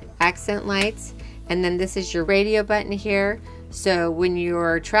 accent lights, and then this is your radio button here. So when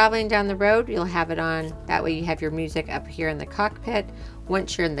you're traveling down the road, you'll have it on. That way you have your music up here in the cockpit.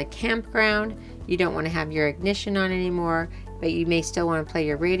 Once you're in the campground, you don't want to have your ignition on anymore, but you may still want to play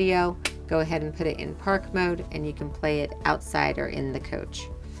your radio. Go ahead and put it in park mode, and you can play it outside or in the coach.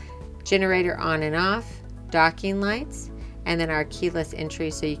 Generator on and off, docking lights, and then our keyless entry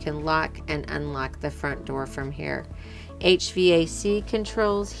so you can lock and unlock the front door from here. HVAC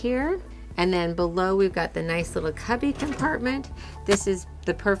controls here. And then below we've got the nice little cubby compartment. This is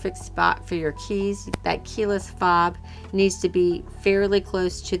the perfect spot for your keys. That keyless fob needs to be fairly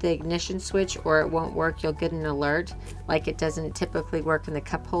close to the ignition switch or it won't work. You'll get an alert, like it doesn't typically work in the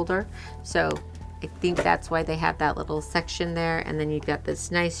cup holder. So I think that's why they have that little section there. And then you've got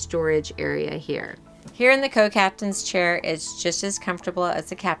this nice storage area here. Here in the co-captain's chair, it's just as comfortable as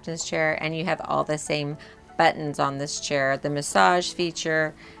the captain's chair, and you have all the same buttons on this chair. The massage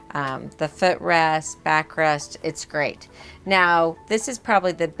feature, the footrest, backrest, it's great. Now, this is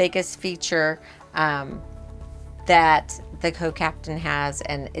probably the biggest feature that the co-captain has,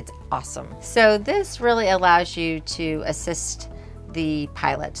 and it's awesome. So this really allows you to assist the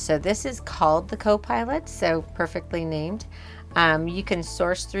pilot. So this is called the co-pilot, so perfectly named. You can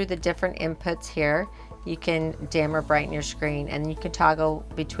source through the different inputs here. You can dim or brighten your screen, and you can toggle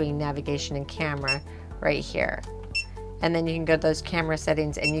between navigation and camera right here. And then you can go to those camera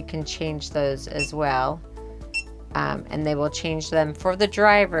settings and you can change those as well. And they will change them for the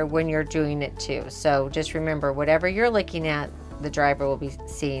driver when you're doing it too. So just remember, whatever you're looking at, the driver will be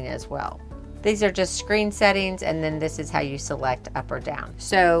seeing as well. These are just screen settings, and then this is how you select up or down.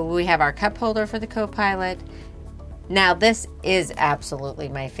 So we have our cup holder for the co-pilot. Now this is absolutely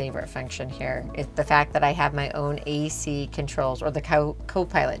my favorite function here. It's the fact that I have my own AC controls, or the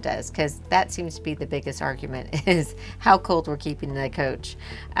co-pilot does, because that seems to be the biggest argument, is how cold we're keeping the coach.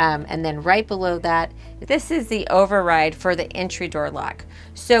 And then right below that, this is the override for the entry door lock.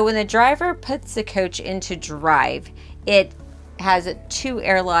 So when the driver puts the coach into drive, it has a 2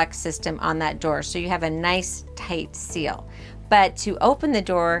 airlock system on that door, so you have a nice tight seal. But to open the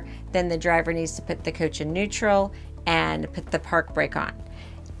door, then the driver needs to put the coach in neutral and put the park brake on.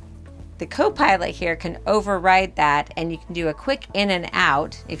 The co-pilot here can override that, and you can do a quick in and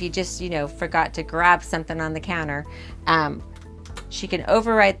out. If you just, forgot to grab something on the counter, she can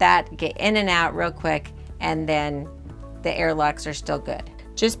override that, get in and out real quick, and then the airlocks are still good.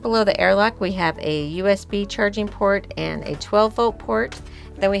 Just below the airlock, we have a USB charging port and a 12-volt port.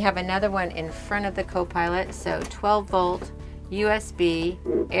 Then we have another one in front of the co-pilot, so 12-volt, USB,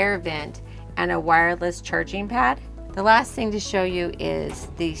 air vent, and a wireless charging pad. The last thing to show you is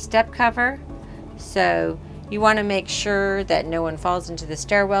the step cover. So you want to make sure that no one falls into the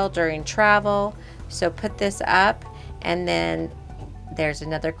stairwell during travel. So put this up, and then there's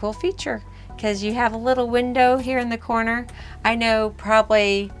another cool feature, because you have a little window here in the corner. I know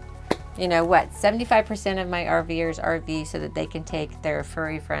probably, 75% of my RVers RV so that they can take their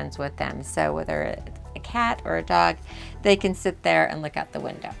furry friends with them. So whether a cat or a dog, they can sit there and look out the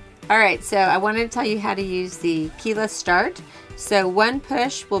window. All right, so I wanted to tell you how to use the keyless start. So one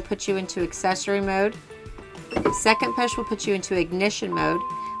push will put you into accessory mode. Second push will put you into ignition mode.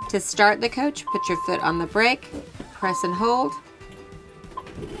 To start the coach, put your foot on the brake, press and hold,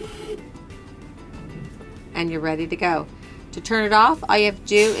 and you're ready to go. To turn it off, all you have to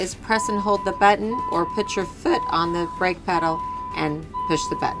do is press and hold the button, or put your foot on the brake pedal and push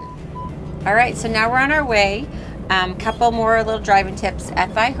the button. All right, so now we're on our way. Couple more little driving tips.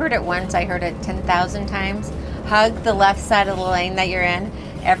 If I heard it once, I heard it 10,000 times. Hug the left side of the lane that you're in.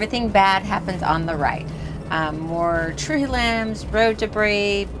 Everything bad happens on the right. More tree limbs, road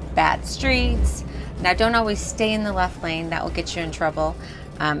debris, bad streets. Now don't always stay in the left lane, that will get you in trouble.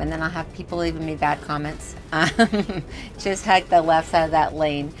 And then I'll have people leaving me bad comments. Just hug the left side of that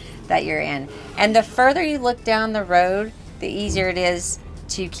lane that you're in. And the further you look down the road, the easier it is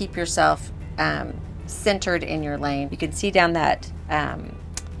to keep yourself centered in your lane. You can see down that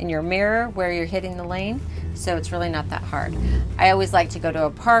in your mirror where you're hitting the lane, so it's really not that hard. I always like to go to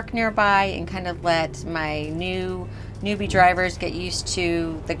a park nearby and kind of let my newbie drivers get used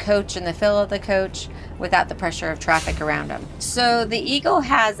to the coach and the feel of the coach without the pressure of traffic around them. So the Eagle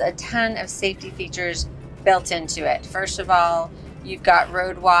has a ton of safety features built into it. First of all, you've got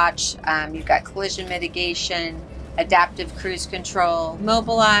road watch, you've got collision mitigation, adaptive cruise control,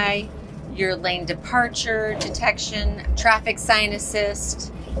 Mobileye, your lane departure detection, traffic sign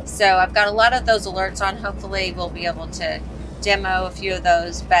assist. So I've got a lot of those alerts on. Hopefully we'll be able to demo a few of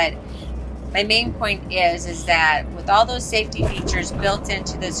those, but my main point is that with all those safety features built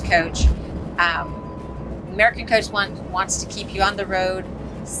into this coach, American Coach wants to keep you on the road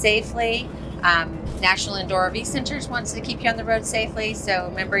safely. National Indoor RV Centers wants to keep you on the road safely. So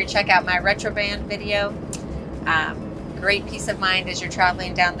remember to check out my retro band video. Great peace of mind as you're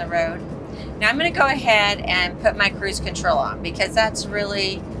traveling down the road. Now I'm going to go ahead and put my cruise control on, because that's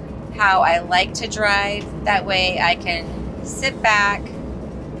really how I like to drive. That way I can sit back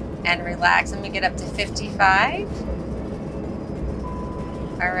and relax. I'm going to get up to 55.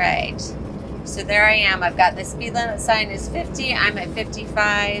 All right. So there I am. I've got the speed limit sign is 50. I'm at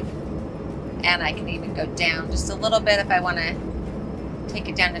 55. And I can even go down just a little bit if I want to take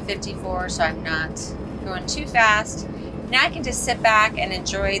it down to 54 so I'm not going too fast. Now I can just sit back and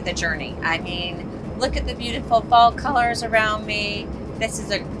enjoy the journey. I mean, look at the beautiful fall colors around me. This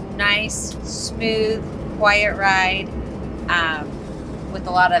is a nice, smooth, quiet ride with a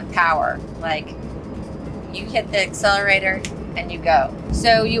lot of power. Like, you hit the accelerator and you go.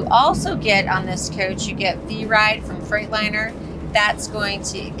 So you also get on this coach, you get V-Ride from Freightliner. That's going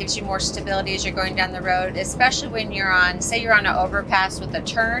to, it gives you more stability as you're going down the road, especially when you're on, say you're on an overpass with a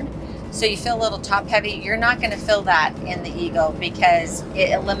turn. So you feel a little top heavy. You're not going to feel that in the Eagle because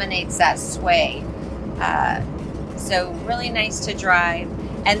it eliminates that sway. So really nice to drive.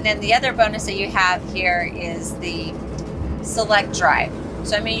 And then the other bonus that you have here is the select drive.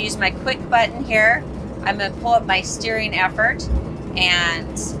 So I'm going to use my quick button here. I'm going to pull up my steering effort,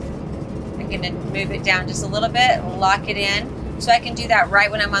 and I'm going to move it down just a little bit, lock it in. So I can do that right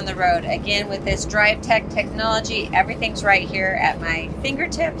when I'm on the road. Again, with this Drive Tech technology, everything's right here at my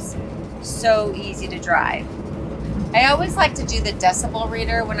fingertips. So easy to drive. I always like to do the decibel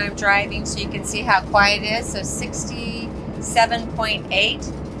reader when I'm driving so you can see how quiet it is. So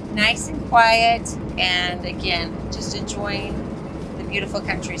 67.8, nice and quiet. and again, just enjoying the beautiful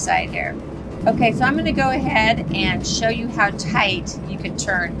countryside here. Okay, so I'm going to go ahead and show you how tight you can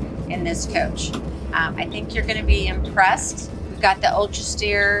turn in this coach. I think you're going to be impressed. We've got the Ultra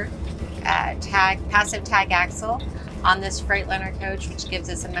Steer passive tag axle on this Freightliner coach, which gives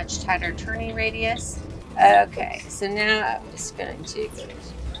us a much tighter turning radius. Okay, so now I'm just going to go.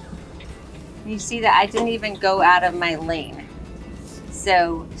 You see that I didn't even go out of my lane.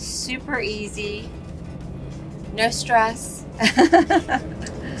 So super easy, no stress.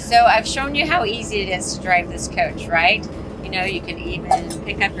 So I've shown you how easy it is to drive this coach, right? You know, you can even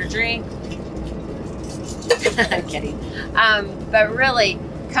pick up your drink. I'm kidding. But really,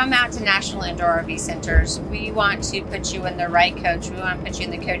 come out to National Indoor RV Centers. We want to put you in the right coach. We want to put you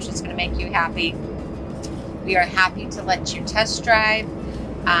in the coach that's going to make you happy. We are happy to let you test drive.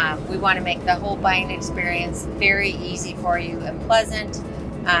 We want to make the whole buying experience very easy for you and pleasant.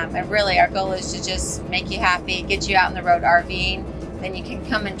 And really, our goal is to just make you happy, get you out on the road RVing. Then you can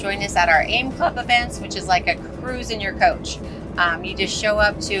come and join us at our AIM Club events, which is like a cruise in your coach. You just show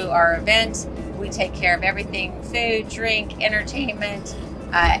up to our event. We take care of everything: food, drink, entertainment,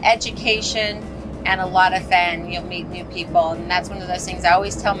 education, and a lot of fun. You'll meet new people, and that's one of those things I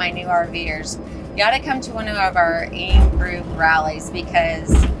always tell my new RVers. You ought to come to one of our AIM group rallies,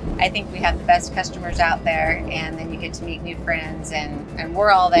 because I think we have the best customers out there, and then you get to meet new friends, and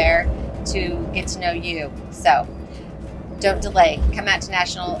we're all there to get to know you. So don't delay. Come out to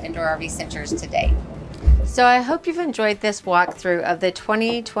National Indoor RV Centers today. So I hope you've enjoyed this walkthrough of the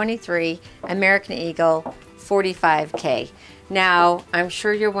 2023 American Eagle 45K. Now, I'm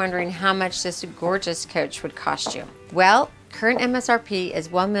sure you're wondering how much this gorgeous coach would cost you. Well, current MSRP is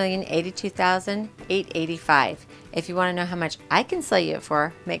 $1,082,885. If you want to know how much I can sell you it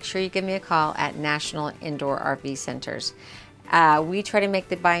for, make sure you give me a call at National Indoor RV Centers. We try to make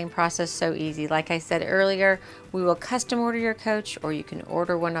the buying process so easy. Like I said earlier, we will custom order your coach, or you can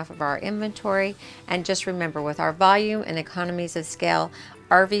order one off of our inventory. And just remember, with our volume and economies of scale,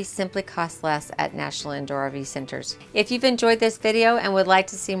 RVs simply cost less at National Indoor RV Centers. If you've enjoyed this video and would like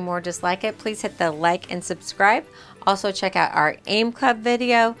to see more just like it, please hit the like and subscribe. Also check out our AIM Club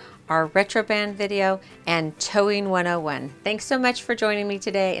video, our Retro Band video, and Towing 101. Thanks so much for joining me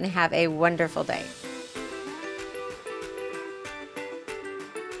today, and have a wonderful day.